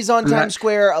while are he's on black. Times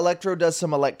Square, Electro does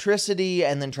some electricity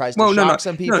and then tries to Well, shock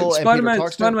some people. And Peter Spider-Man,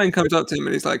 talks to him. Spider-Man comes up to him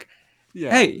and he's like,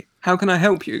 Yeah. "Hey, how can I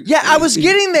help you?" Yeah, I And was he-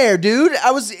 getting there, dude.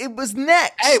 It was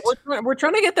next. Hey, we're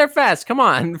trying to get there fast. Come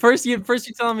on. First you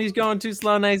tell him he's going too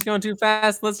slow, now he's going too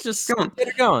fast. Let's just Come on. get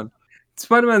it going.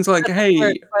 Spider-Man's like, "Hey,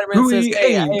 Spider-Man who are says, you?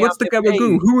 "Hey, Hey, hey, what's I'm the getting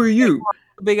gabagoo? paid." Who are you?"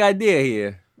 Big idea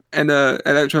here. And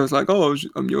Electro's like, "Oh,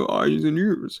 I'm your eyes and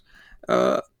ears."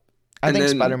 I and think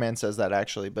then- Spider-Man says that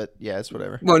actually, but yeah, it's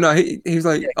whatever. Well, no, he's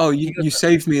like, Yeah, "Oh, he goes- you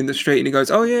saved me in the street," and he goes,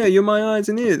 "Oh yeah, you're my eyes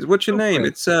and ears. What's your name?" Okay.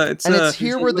 It's And it's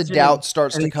here says, where the "What's your name?" doubt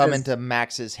starts And to he come says- into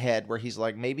Max's head, where he's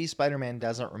like, maybe Spider-Man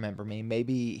doesn't remember me.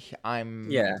 Maybe I'm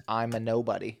a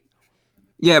nobody.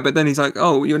 yeah, but then he's like,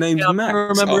 "Oh, your name's Yeah, I Max."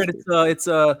 remember Oh, it. It's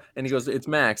and he goes, "It's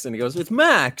Max," and he goes, "It's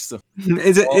Max."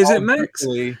 Is it Max?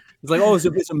 Quickly. He's like, "Oh, is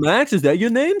it Max? Is that your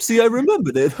name? See, I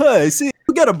remembered it. Hey, see,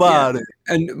 forget about it."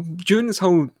 And during this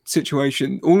whole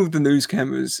situation, all of the news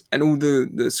cameras and all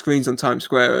the screens on Times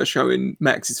Square are showing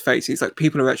Max's face. He's like,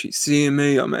 people are actually seeing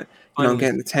me. I'm Finally.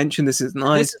 getting attention. This is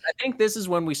nice. I think this is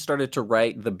when we started to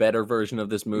write the better version of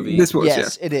this movie. This was,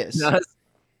 Yes, it is.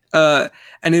 and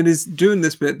it is during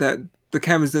this bit that the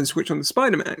cameras then switch on to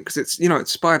Spider-Man because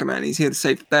it's Spider-Man. He's here to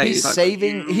save the day. He's like,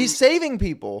 saving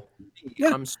people.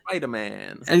 Yeah. I'm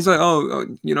Spider-Man. and he's like, oh,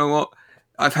 you know what?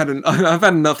 I've had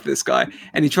enough of this guy.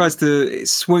 And he tries to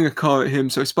swing a car at him.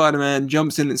 So Spider-Man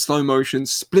jumps in slow motion,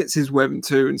 splits his web in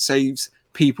two, and saves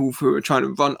people who are trying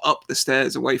to run up the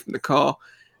stairs away from the car.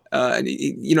 And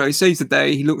he saves the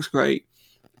day. He looks great.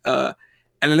 And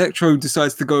Electro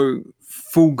decides to go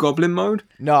full Goblin mode.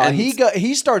 No, And-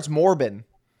 he starts morbing.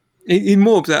 He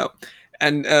morbs out,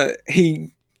 and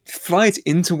he flies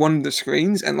into one of the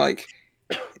screens and like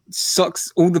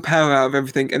sucks all the power out of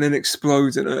everything, and then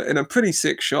explodes in a pretty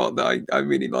sick shot that I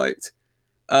really liked.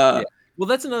 Well,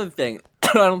 that's another thing.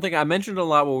 I don't think I mentioned it a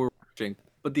lot while we were watching,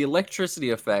 but the electricity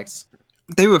effects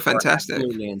They were are fantastic.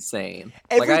 absolutely insane.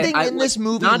 Like, Everything I- in this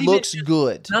movie not even looks just-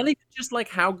 good. Not even just like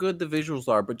how good the visuals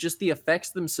are, but just the effects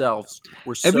themselves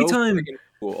were so Every time- friggin'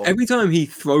 cool. Every time he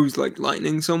throws like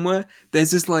lightning somewhere, there's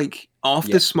this like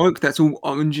after Yeah. smoke that's all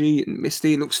orangey and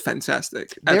misty. It looks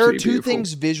fantastic. There are Absolutely two beautiful.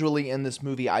 things visually in this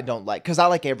movie I don't like, because I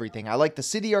like everything. I like the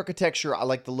city architecture. I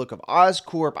like the look of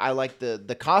Oscorp. I like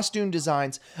the costume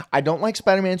designs. I don't like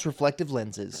Spider-Man's reflective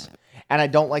lenses. And I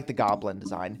don't like the Goblin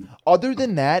design. Other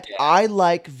than that, I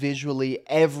like visually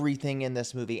everything in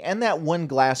this movie. And that one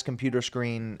glass computer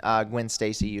screen Gwen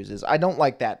Stacy uses. I don't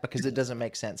like that because it doesn't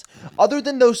make sense. Other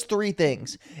than those three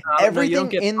things, No, you don't everything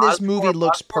get- in this movie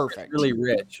looks Oscorp is perfect. really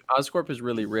rich. Oscorp is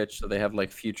really rich, so they have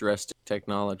like futuristic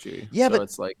technology. Yeah, so but-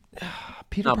 it's like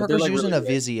Peter No, but they're, Parker's like, using really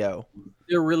a Vizio.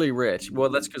 they're really rich. Well,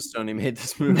 that's because Sony made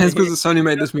this movie. That's because Sony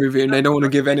made this movie and they don't want to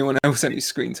give anyone else any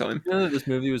screen time. You know that this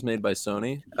movie was made by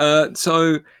Sony.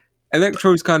 So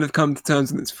Electro's kind of come to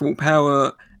terms with its full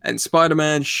power, and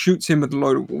Spider-Man shoots him with a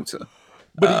load of water.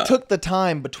 But he took the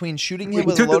time between shooting him he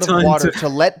with a took the load of time water to- to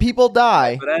let people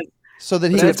die But as, so that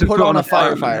he but could that's to put put on on a a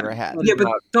fireman firefighter hat. hat. Yeah, but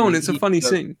don't. It's a he- funny the-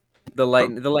 scene, the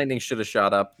lightning should have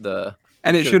shot up the.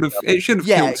 and it should have Should've- killed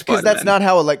Yeah, Spider-Man. because that's not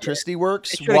how electricity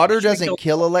works. It should've- Water it should've doesn't killed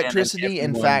kill Spider-Man and electricity. In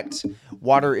everyone. fact,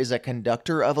 water is a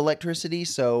conductor of electricity,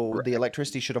 so the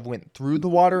electricity should have went through the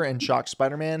water and shocked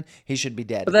Spider-Man. He should be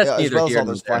dead, But that's as neither well as here all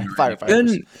nor those there. firefighters. Then,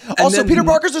 and Also, then- Peter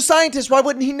Parker's a scientist. Why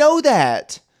wouldn't he know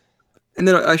that? And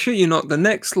then I shit you not, the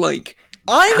next like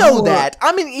I know How- that.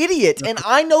 I'm an idiot, and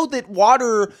I know that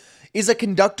water is a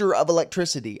conductor of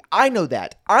electricity. I know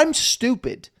that. I'm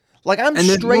stupid. Like, I'm And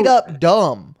then- straight well- up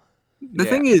dumb. the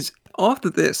thing is, after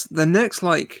this, the next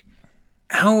like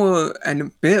hour and a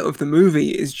bit of the movie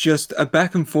is just a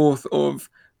back and forth of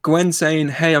Gwen saying,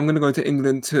 "Hey, I'm going to go to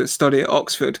England to study at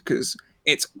Oxford because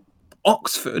it's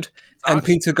Oxford." and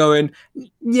Peter going,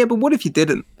 "Yeah, but what if you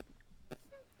didn't?"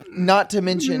 Not to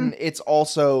mention, it's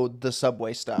also the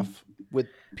subway stuff with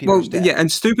Well, Peter's dad. yeah,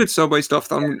 and stupid subway stuff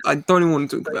that I don't even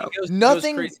want to talk about.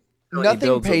 Nothing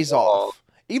pays off.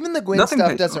 Even the Gwen Nothing stuff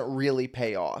pays doesn't really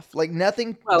pay off. Like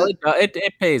nothing. Well,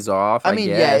 it pays off. I mean,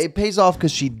 yeah, guess. it pays off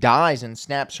because she dies and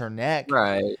snaps her neck.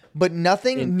 Right. But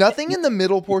nothing in the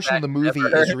middle portion of the movie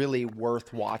is really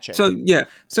worth watching. So yeah,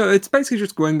 so it's basically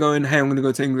just Gwen going, "Hey, I'm going to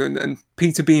go to England," and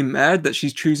Peter being mad that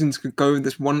she's choosing to go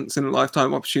this once in a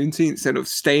lifetime opportunity instead of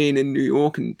staying in New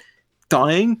York and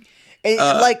dying.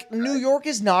 Like New York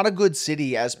is not a good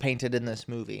city as painted in this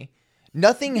movie.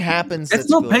 Nothing happens. It's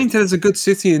not painted as a good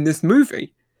city in this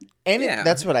movie. And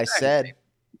that's what I said.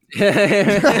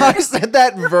 I said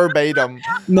that verbatim.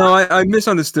 No, I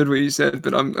misunderstood what you said,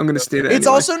 but I'm going to steal it. It's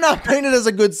anyway. also not painted as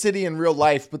a good city in real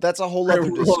life, but that's a whole other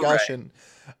discussion.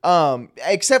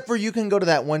 Except for you can go to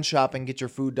that one shop and get your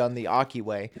food done the Aki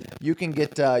way. You can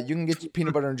get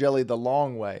peanut butter and jelly the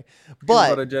long way. But Peanut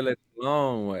butter jelly the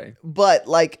long way. But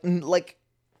like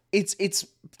it's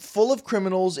full of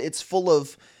criminals. It's full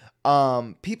of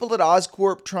people at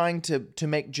Oscorp trying to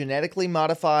make genetically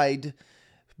modified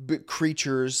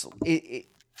creatures.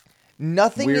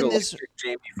 Nothing Weird in this.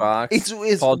 Jamie Foxx. It's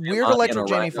weird electric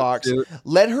Jamie Foxx.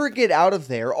 Let her get out of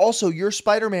there. Also, you're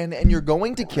Spider-Man and you're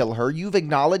going to kill her. You've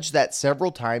acknowledged that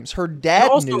several times. Her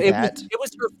dad knew that.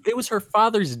 It was her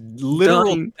father's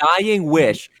literal dying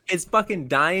wish. His fucking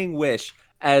dying wish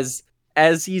as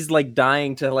he's like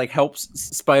dying to like help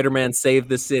Spider-Man save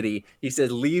the city. He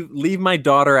said, "Leave my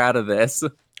daughter out of this."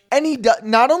 And he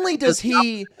not only does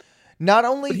he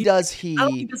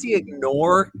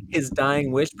ignore his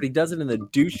dying wish, but he does it in the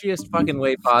douchiest fucking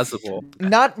way possible.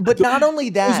 Not only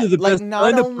that, like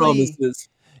promises.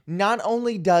 Not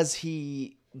only does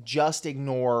he just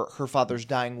ignore her father's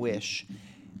dying wish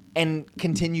and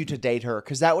continue to date her,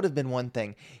 because that would have been one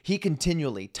thing. He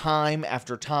continually, time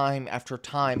after time after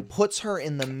time, puts her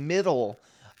in the middle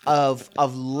of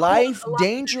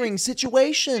life-endangering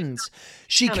situations.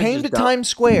 She came to Times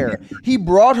Square. He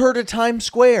brought her to Times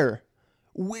Square.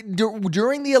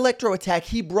 During the Electro attack,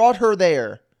 he brought her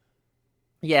there.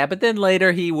 Yeah, but then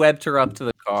later he webbed her up to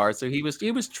the car, so he was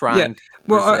trying. Yeah.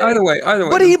 Well, either way.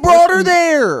 But he brought her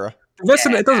there. The rest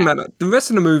of it doesn't matter. The rest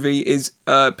of the movie is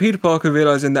Peter Parker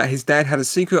realizing that his dad had a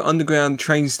secret underground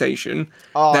train station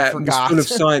that was full of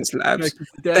science labs.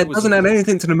 That doesn't add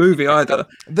anything to the movie either.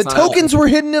 The tokens were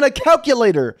hidden in a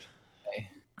calculator.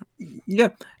 Yeah,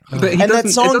 but and that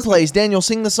song plays. Daniel,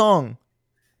 sing the song.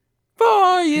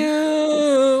 For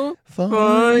you.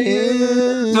 For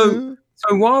you.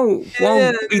 So while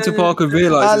Peter Parker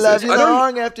realizes I love you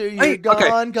long after you're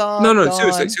gone. No,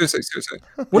 seriously.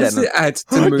 What does it add to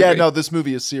the movie? Yeah, no, this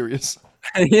movie is serious.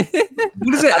 What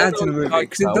does it add to the movie?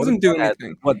 Because it doesn't do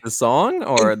anything. What, the song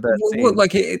or the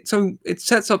scene? So it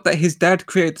sets up that his dad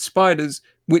created the spiders,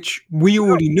 which we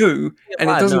already knew, and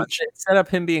it doesn't set up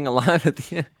him being alive at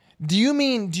the end. Do you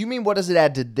mean what does it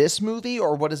add to this movie,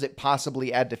 or what does it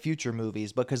possibly add to future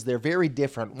movies? Because they're very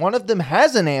different. One of them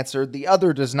has an answer, the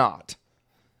other does not.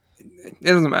 It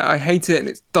doesn't matter. I hate it, and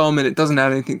it's dumb, and it doesn't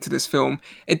add anything to this film.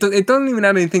 It doesn't even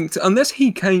add anything to, unless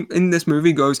he came in this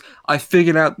movie goes, "I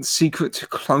figured out the secret to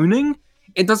cloning."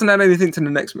 It doesn't add anything to the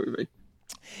next movie.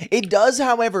 It does,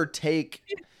 however, take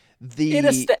the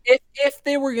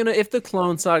if the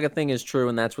Clone Saga thing is true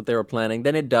and that's what they were planning,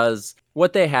 then it does.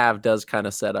 What they have does kind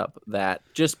of set up that,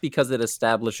 just because it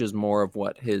establishes more of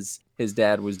what his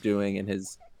dad was doing and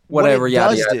his whatever.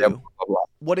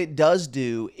 What it does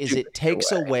do is it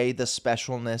takes away the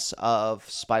specialness of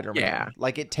Spider-Man. Yeah.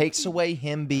 Like it takes away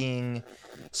him being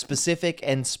specific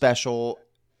and special,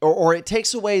 or it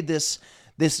takes away this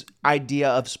idea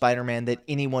of Spider-Man that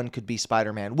anyone could be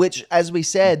Spider-Man, which, as we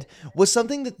said, was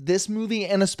something that this movie,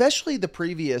 and especially the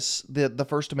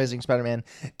first Amazing Spider-Man,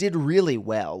 did really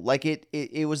well. Like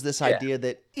it was this idea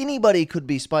that anybody could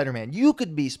be Spider-Man. You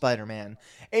could be Spider-Man.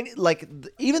 And like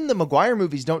even the Maguire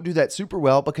movies don't do that super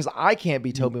well, because I can't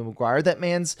be Tobey Maguire. That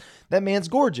man's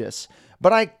gorgeous.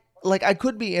 But I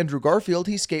could be Andrew Garfield.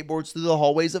 He skateboards through the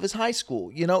hallways of his high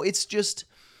school. You know, it's just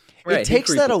it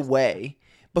takes that away.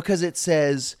 Because it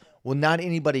says, well, not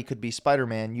anybody could be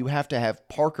Spider-Man. You have to have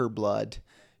Parker blood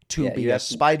to be a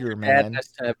Spider-Man. Dad has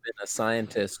to have been a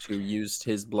scientist who used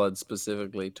his blood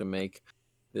specifically to make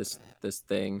this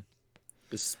thing,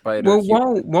 this spider.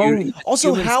 Well,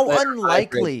 also, how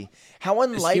unlikely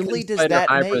does that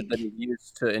make? That he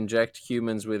used to inject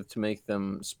humans with to make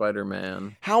them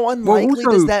Spider-Man. How unlikely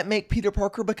does that make Peter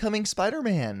Parker becoming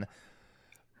Spider-Man?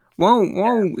 While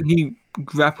he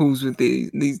grapples with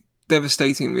these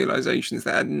devastating realizations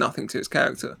that add nothing to his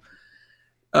character,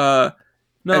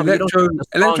 No, but you don't Electro, hear the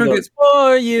song Electro goes, gets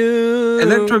for you.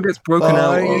 Electro gets broken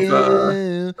out For of.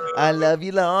 you, I love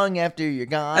you long after you're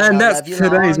gone. And I that's love you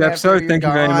today's long episode. after you're Thank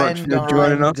you very much gone, for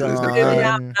joining gone, us in this Really, episode.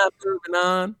 I'm not moving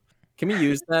on. Can we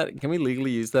use that? Can we legally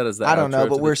use that as the I don't know, outro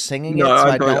but to we're the- singing No, it, so I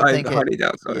I don't. don't I think it. highly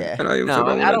doubt so. yeah. And I also No, don't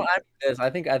I want don't. I this.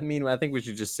 I think we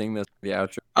should just sing this for the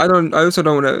outro. I don't. I also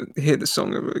don't want to hear the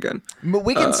song ever again. But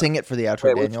we can sing it for the outro,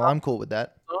 wait, which Daniel. song? I'm cool with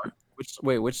that.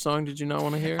 Which song did you not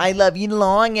want to hear? I love you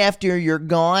long after you're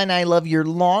gone. I love you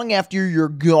long after you're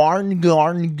gone,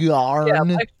 gone, gone. Yeah,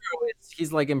 Electro,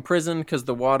 he's like in prison because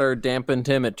the water dampened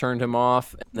him. It turned him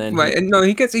off, and then Right, and no,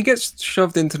 he gets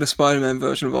shoved into the Spider-Man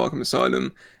version of Arkham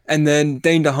Asylum, and then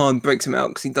Dane DeHaan breaks him out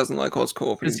because he doesn't like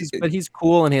Oscorp. but he's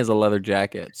cool and he has a leather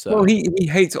jacket. So Well, he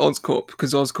hates Oscorp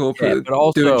because Oscorp yeah, are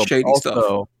but doing shady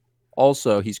stuff.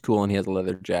 Also, he's cool and he has a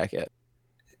leather jacket.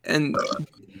 And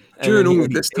And during then all of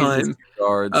he this tases time, the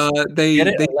guards. they Get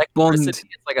it? bond. Electricity.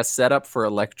 It's like a setup for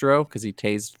Electro because he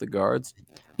tased the guards.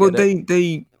 Well, Get it?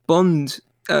 they bond.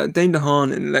 Dane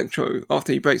DeHaan and Electro,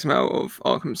 after he breaks him out of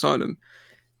Arkham Asylum,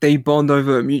 they bond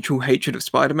over a mutual hatred of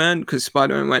Spider-Man because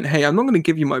Spider-Man went, "Hey, I'm not going to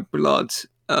give you my blood,"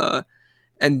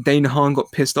 and Dane DeHaan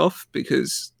got pissed off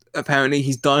because apparently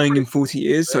he's dying in 40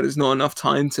 years, so there's not enough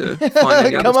time to find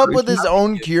any Come other up with solution. his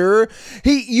own cure.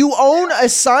 You own a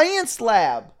science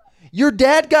lab. Your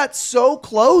dad got so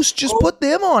close. Just put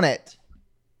them on it.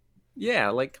 Yeah,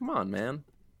 like come on, man.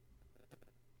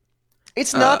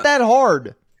 It's not that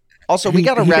hard. Also, we he-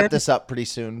 got to he wrap had- this up pretty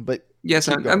soon. But Yes,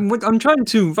 Keep I'm trying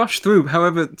to rush through.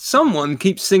 However, someone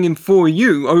keeps singing "For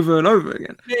You" over and over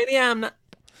again. Yeah, I'm not.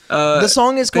 the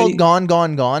song is called they- "Gone,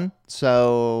 Gone, Gone."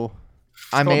 So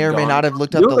I may or may Gone. not have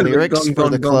looked up You're the gonna be lyrics gone, for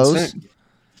gone, the gone close.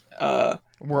 soon.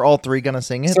 We're all three gonna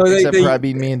sing it, So they- except they- for I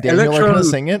mean, me and Daniel are Electro- gonna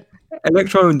sing it.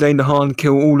 Electro and Dane DeHaan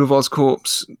kill all of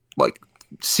Oscorp's like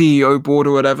CEO board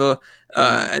or whatever.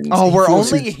 And Oh, he we're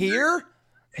forces- only here.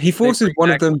 He forces bring one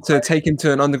of back them to the- take him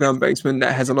to an underground basement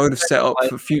that has a load of setup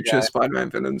for future guy. Spider-Man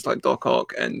villains like Doc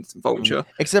Ock and Vulture.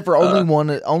 Except for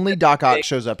only Doc Ock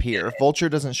shows up here. Vulture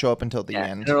doesn't show up until the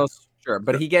end. No, sure,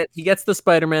 but he gets the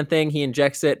Spider-Man thing. He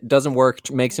injects it, doesn't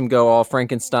work, makes him go all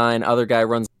Frankenstein. Other guy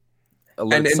runs.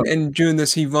 And during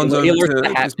this, he runs He over alerts the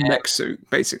to Hat this Man. mech suit,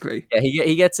 basically. Yeah,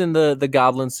 he gets in the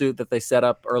goblin suit that they set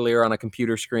up earlier on a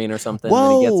computer screen or something.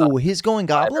 and he gets Whoa, he's going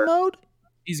Goblin mode.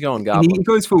 he's going And goblin. he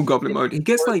goes full Goblin mode. He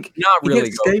gets like Not he really.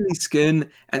 gets goblin. scaly skin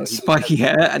and he spiky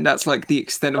hair, and that's like the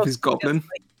extent of his Goblin.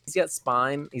 He's got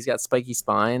spine. He's got spiky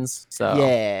spines. So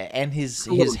Yeah, and his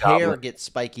A little hair goblin. gets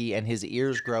spiky, and his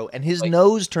ears grow, and his Like-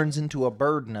 nose turns into a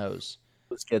bird nose.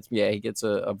 he gets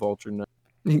a vulture nose.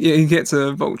 He gets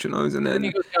a Vulture nose, and Then he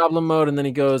then goes goblin mode, and then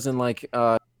he goes and like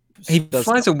he does-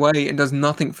 flies away and does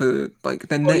nothing for like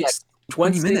the yeah. next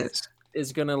 20 Wednesday- minutes.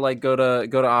 is gonna like go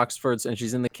to Oxford's, and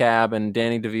she's in the cab, and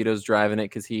Danny DeVito's driving it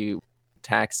because he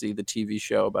Taxi, the TV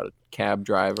show about a cab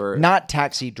driver. Not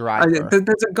Taxi Driver.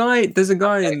 There's a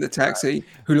guy in the taxi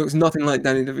who looks nothing like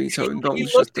Danny DeVito, and he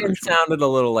Dalton's looked just and delusional. sounded a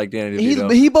little like Danny He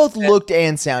DeVito. both looked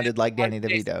and sounded like Danny When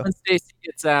Stacy- DeVito. When Stacy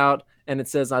gets out and it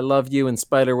says "I love you" in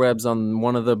spider webs on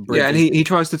one of the bridges. Yeah, and he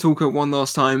tries to talk her one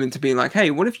last time into being like,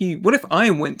 "Hey, what if I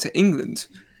went to England?"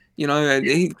 You know, and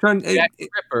he trying. Jack the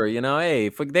Ripper, you know, hey,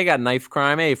 they got knife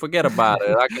crime. Hey, forget about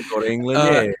it. I can go to England.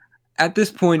 Yeah. At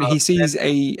this point, he sees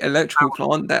a electrical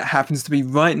plant that happens to be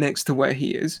right next to where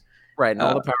he is. Right, and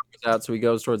all the power goes out, so he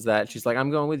goes towards that. She's like, "I'm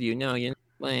going with you." No, you.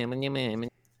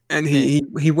 And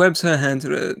he webs her hand to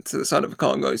the side of the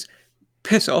car and goes,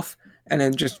 "Piss off," and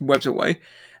then just webs away.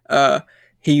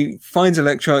 He finds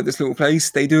Electro at this little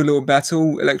place. They do a little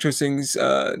battle. Electro sings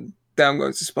 "Down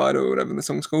Goes the Spider" or whatever the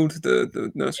song's called,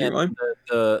 the nursery rhyme.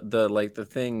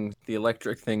 The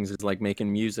electric things is like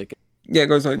making music. Yeah, it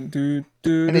goes like do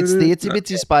do. And it's do, the do. Itsy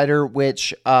Bitsy Spider,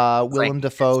 which Willem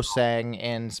Dafoe sang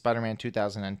in Spider-Man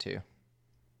 2002.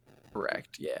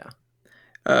 Correct. Yeah.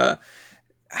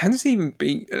 How does he even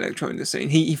beat Electro in the scene?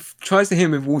 He tries to hit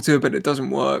him with water, but it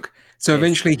doesn't work. So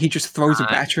eventually he just throws a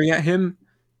battery at him.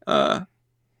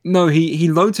 No, he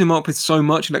loads him up with so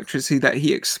much electricity that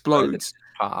he explodes.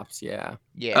 Pops. Yeah.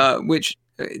 Yeah. Which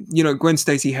Gwen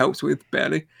Stacy helps with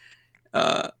barely.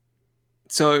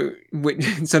 So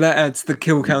that adds the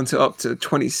kill counter up to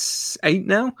 28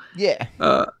 now. Yeah.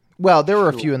 Uh, Well, there were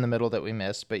a few in the middle that we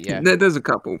missed, but yeah. There's a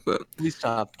couple, but We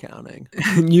stopped counting.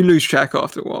 you lose track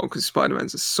after a while because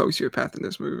Spider-Man's a sociopath in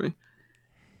this movie.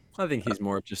 I think he's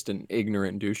more of just an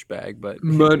ignorant douchebag, but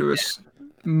Murderous.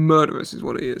 Murderous is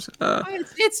what he is.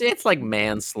 it's like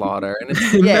manslaughter, and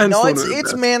it's Yeah, no, manslaughter at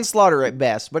it's best. manslaughter at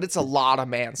best, but it's a lot of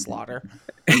manslaughter.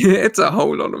 It's a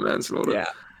whole lot of manslaughter. yeah.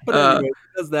 But anyway,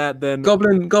 he does that, then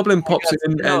Goblin pops got in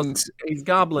something else. and he's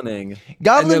goblining.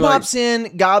 Goblin they're like- pops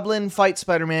in, Goblin fights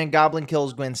Spider-Man, Goblin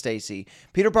kills Gwen Stacy.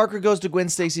 Peter Parker goes to Gwen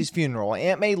Stacy's funeral.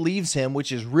 Aunt May leaves him,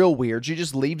 which is real weird. She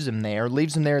just leaves him there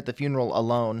at the funeral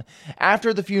alone.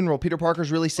 After the funeral, Peter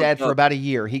Parker's really sad for about a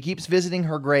year. He keeps visiting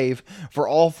her grave for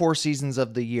all 4 seasons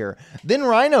of the year. Then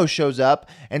Rhino shows up,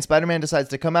 and Spider-Man decides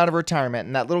to come out of retirement,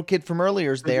 and that little kid from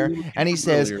earlier is there, and he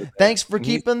says, "Thanks for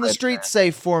keeping the streets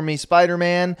safe for me,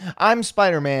 Spider-Man. I'm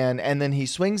Spider-Man." And then he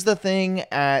swings the thing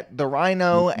at the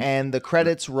Rhino, and the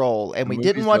credits roll. And we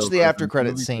didn't watch the after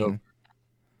credit scene.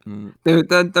 I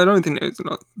don't think there's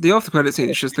not. The after credit scene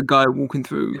is just the guy walking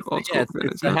through.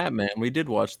 It's the Hat Man. We did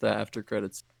watch the after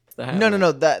credits. The Hat No. Man.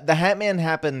 The Hat Man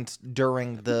happened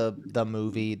during the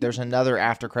movie. There's another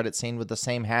after credit scene with the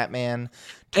same Hat Man.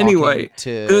 Anyway,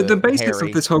 to the basis Harry.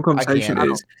 of this whole conversation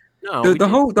Again. is No, the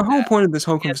whole point of this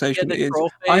whole conversation the is troll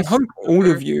I face, hope all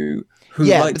of you who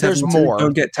Yeah, like but there's TASM 2 more.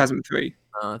 don't get TASM 3.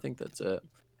 I think that's it.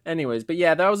 Anyways, but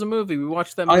yeah, that was a movie. We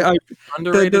watched that movie. I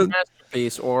Underrated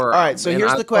masterpiece. Or All right, so and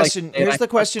here's I the like- question. and Here's I- the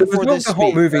question the for result this of the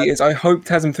whole speech. movie is I hope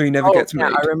TASM 3 never gets yeah,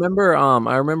 made. I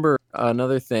remember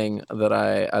another thing that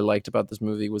I liked about this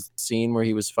movie was the scene where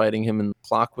he was fighting him in the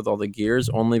clock with all the gears,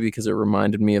 only because it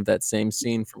reminded me of that same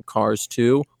scene from Cars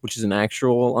 2, which is an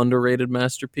actual underrated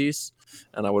masterpiece,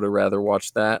 and I would have rather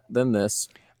watched that than this.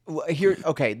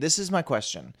 Okay, this is my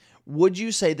question. Would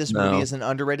you say this movie No. is an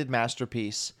underrated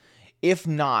masterpiece? If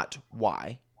not,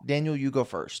 why? Daniel, you go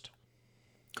first.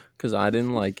 Because I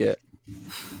didn't like it.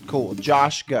 Cool.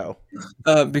 Josh, go.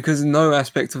 Because no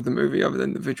aspect of the movie other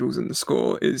than the visuals and the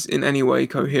score is in any way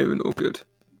coherent or good.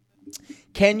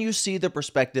 Can you see the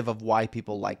perspective of why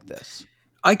people like this?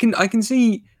 I can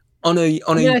see on a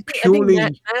I think purely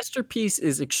that masterpiece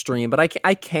is extreme, but I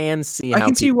can see I how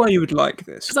can see why you would like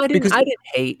this. because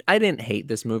I didn't hate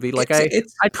this movie. Like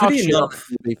it's I talked pretty shit on enough.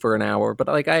 the movie for an hour, but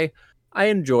like I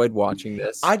enjoyed watching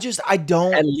this. I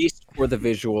don't. At least for the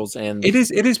visuals and It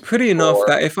is pretty enough Or-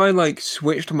 that if I like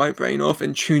switched my brain off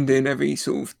and tuned in every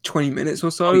sort of 20 minutes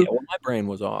or so, Oh, yeah, well, my brain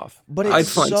was off. But I'd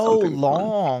it's find so something fun.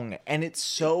 long and it's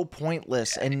so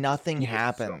pointless and nothing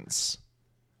happens.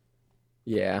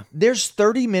 Yeah, There's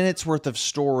 30 minutes worth of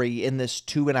story in this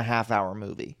 2.5 hour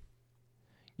movie.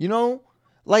 You know,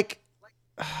 like,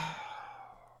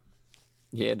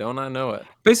 yeah. Don't I know it?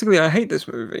 basically I hate this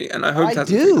movie and I hope I TASM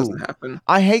 3 do. doesn't happen.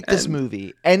 I hate this And-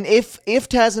 movie. And if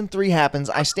TASM 3 happens,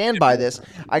 I stand by this.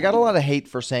 I got a lot of hate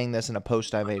for saying this in a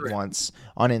post I made once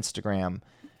on Instagram.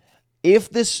 If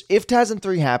TASM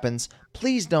 3 happens,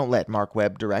 please don't let Mark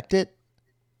Webb direct it.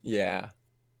 Yeah,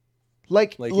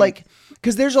 Like, Like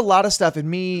because there's a lot of stuff, and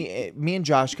me and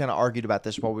Josh kind of argued about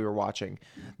this while we were watching.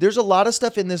 There's a lot of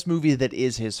stuff in this movie that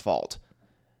is his fault.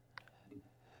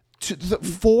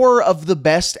 4 of the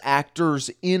best actors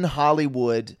in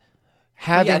Hollywood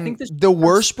having think this- the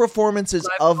worst performances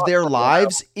I've of thought their for a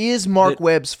lives is Mark that-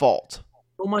 Webb's fault.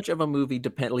 so much of a movie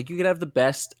depend. Like you could have the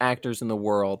best actors in the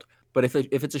world, but if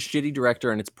it's a shitty director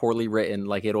and it's poorly written,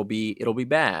 like it'll be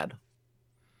bad. Like,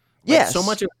 Yes. so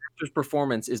much of an actor's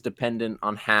performance is dependent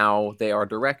on how they are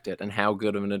directed and how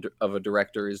good of a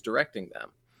director is directing them.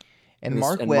 And and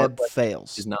Mark Mark Webb Webb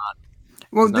fails. He's not.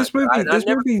 Well, he's this not- movie, I've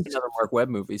never movie, seen another Mark Webb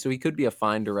movie, so he could be a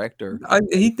fine director.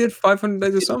 he did 500 Days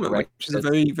of He's a Summer, which director is a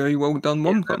that's- very, very well done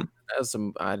rom-com. That's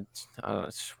some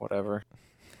whatever.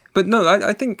 But no,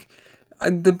 I think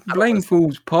the blame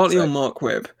falls partly on Mark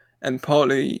Webb and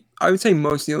partly, I would say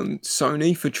mostly on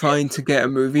Sony for trying to get a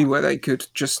movie where they could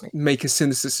just make a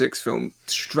Sinister Six film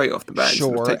straight off the bat. instead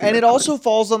of Sure, taking and their it time. also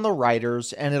falls on the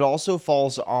writers, and it also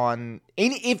falls on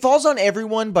it falls on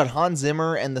everyone but Hans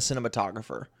Zimmer and the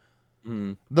cinematographer.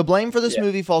 Hmm. The blame for this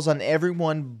movie falls on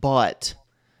everyone but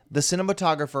the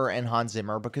cinematographer and Hans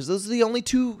Zimmer, because those are the only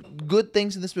 2 good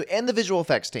things in this movie, and the visual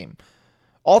effects team.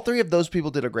 All 3 of those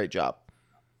people did a great job.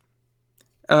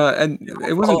 And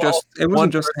it wasn't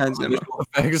just Hans Zimmer. Visual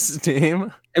effects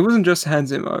team. It wasn't just Hans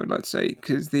Zimmer, I would like to say,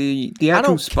 because the I actual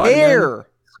don't Spider-Man care.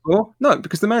 score. No,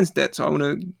 because the man's dead, so I want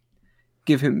to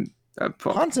give him a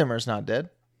prop. Hans Zimmer's not dead.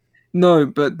 No,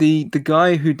 but the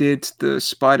guy who did the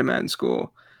Spider-Man score,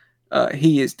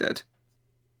 he is dead.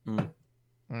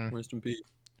 Rest in peace.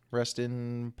 Rest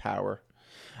in power.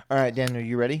 All right, Daniel,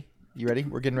 you ready? You ready?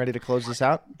 We're getting ready to close this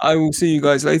out. I will see you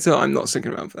guys later. I'm not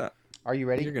sticking around for that. Are you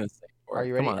ready? You're gonna say for Are it.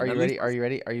 you Come ready? on, Are you at ready? least Are you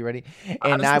ready? Are you ready?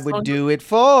 How And does I the would song do go? it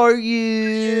for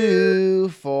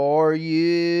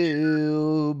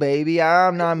you, baby.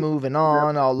 I'm not moving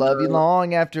on. I'll love you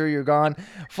long after you're gone.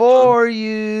 For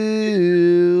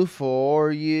you,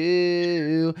 for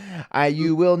you.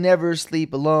 You will never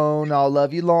sleep alone. I'll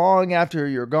love you long after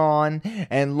you're gone,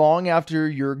 and long after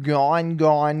you're gone,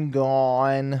 gone,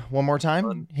 gone. One more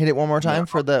time. Hit it one more time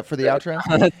for the outro.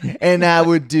 And I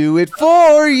would do it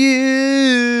for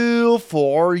you,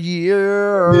 for you.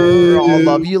 I'll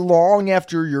love you long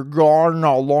after you're gone.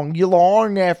 I'll long you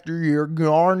long after you're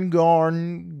gone,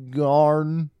 gone,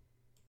 gone.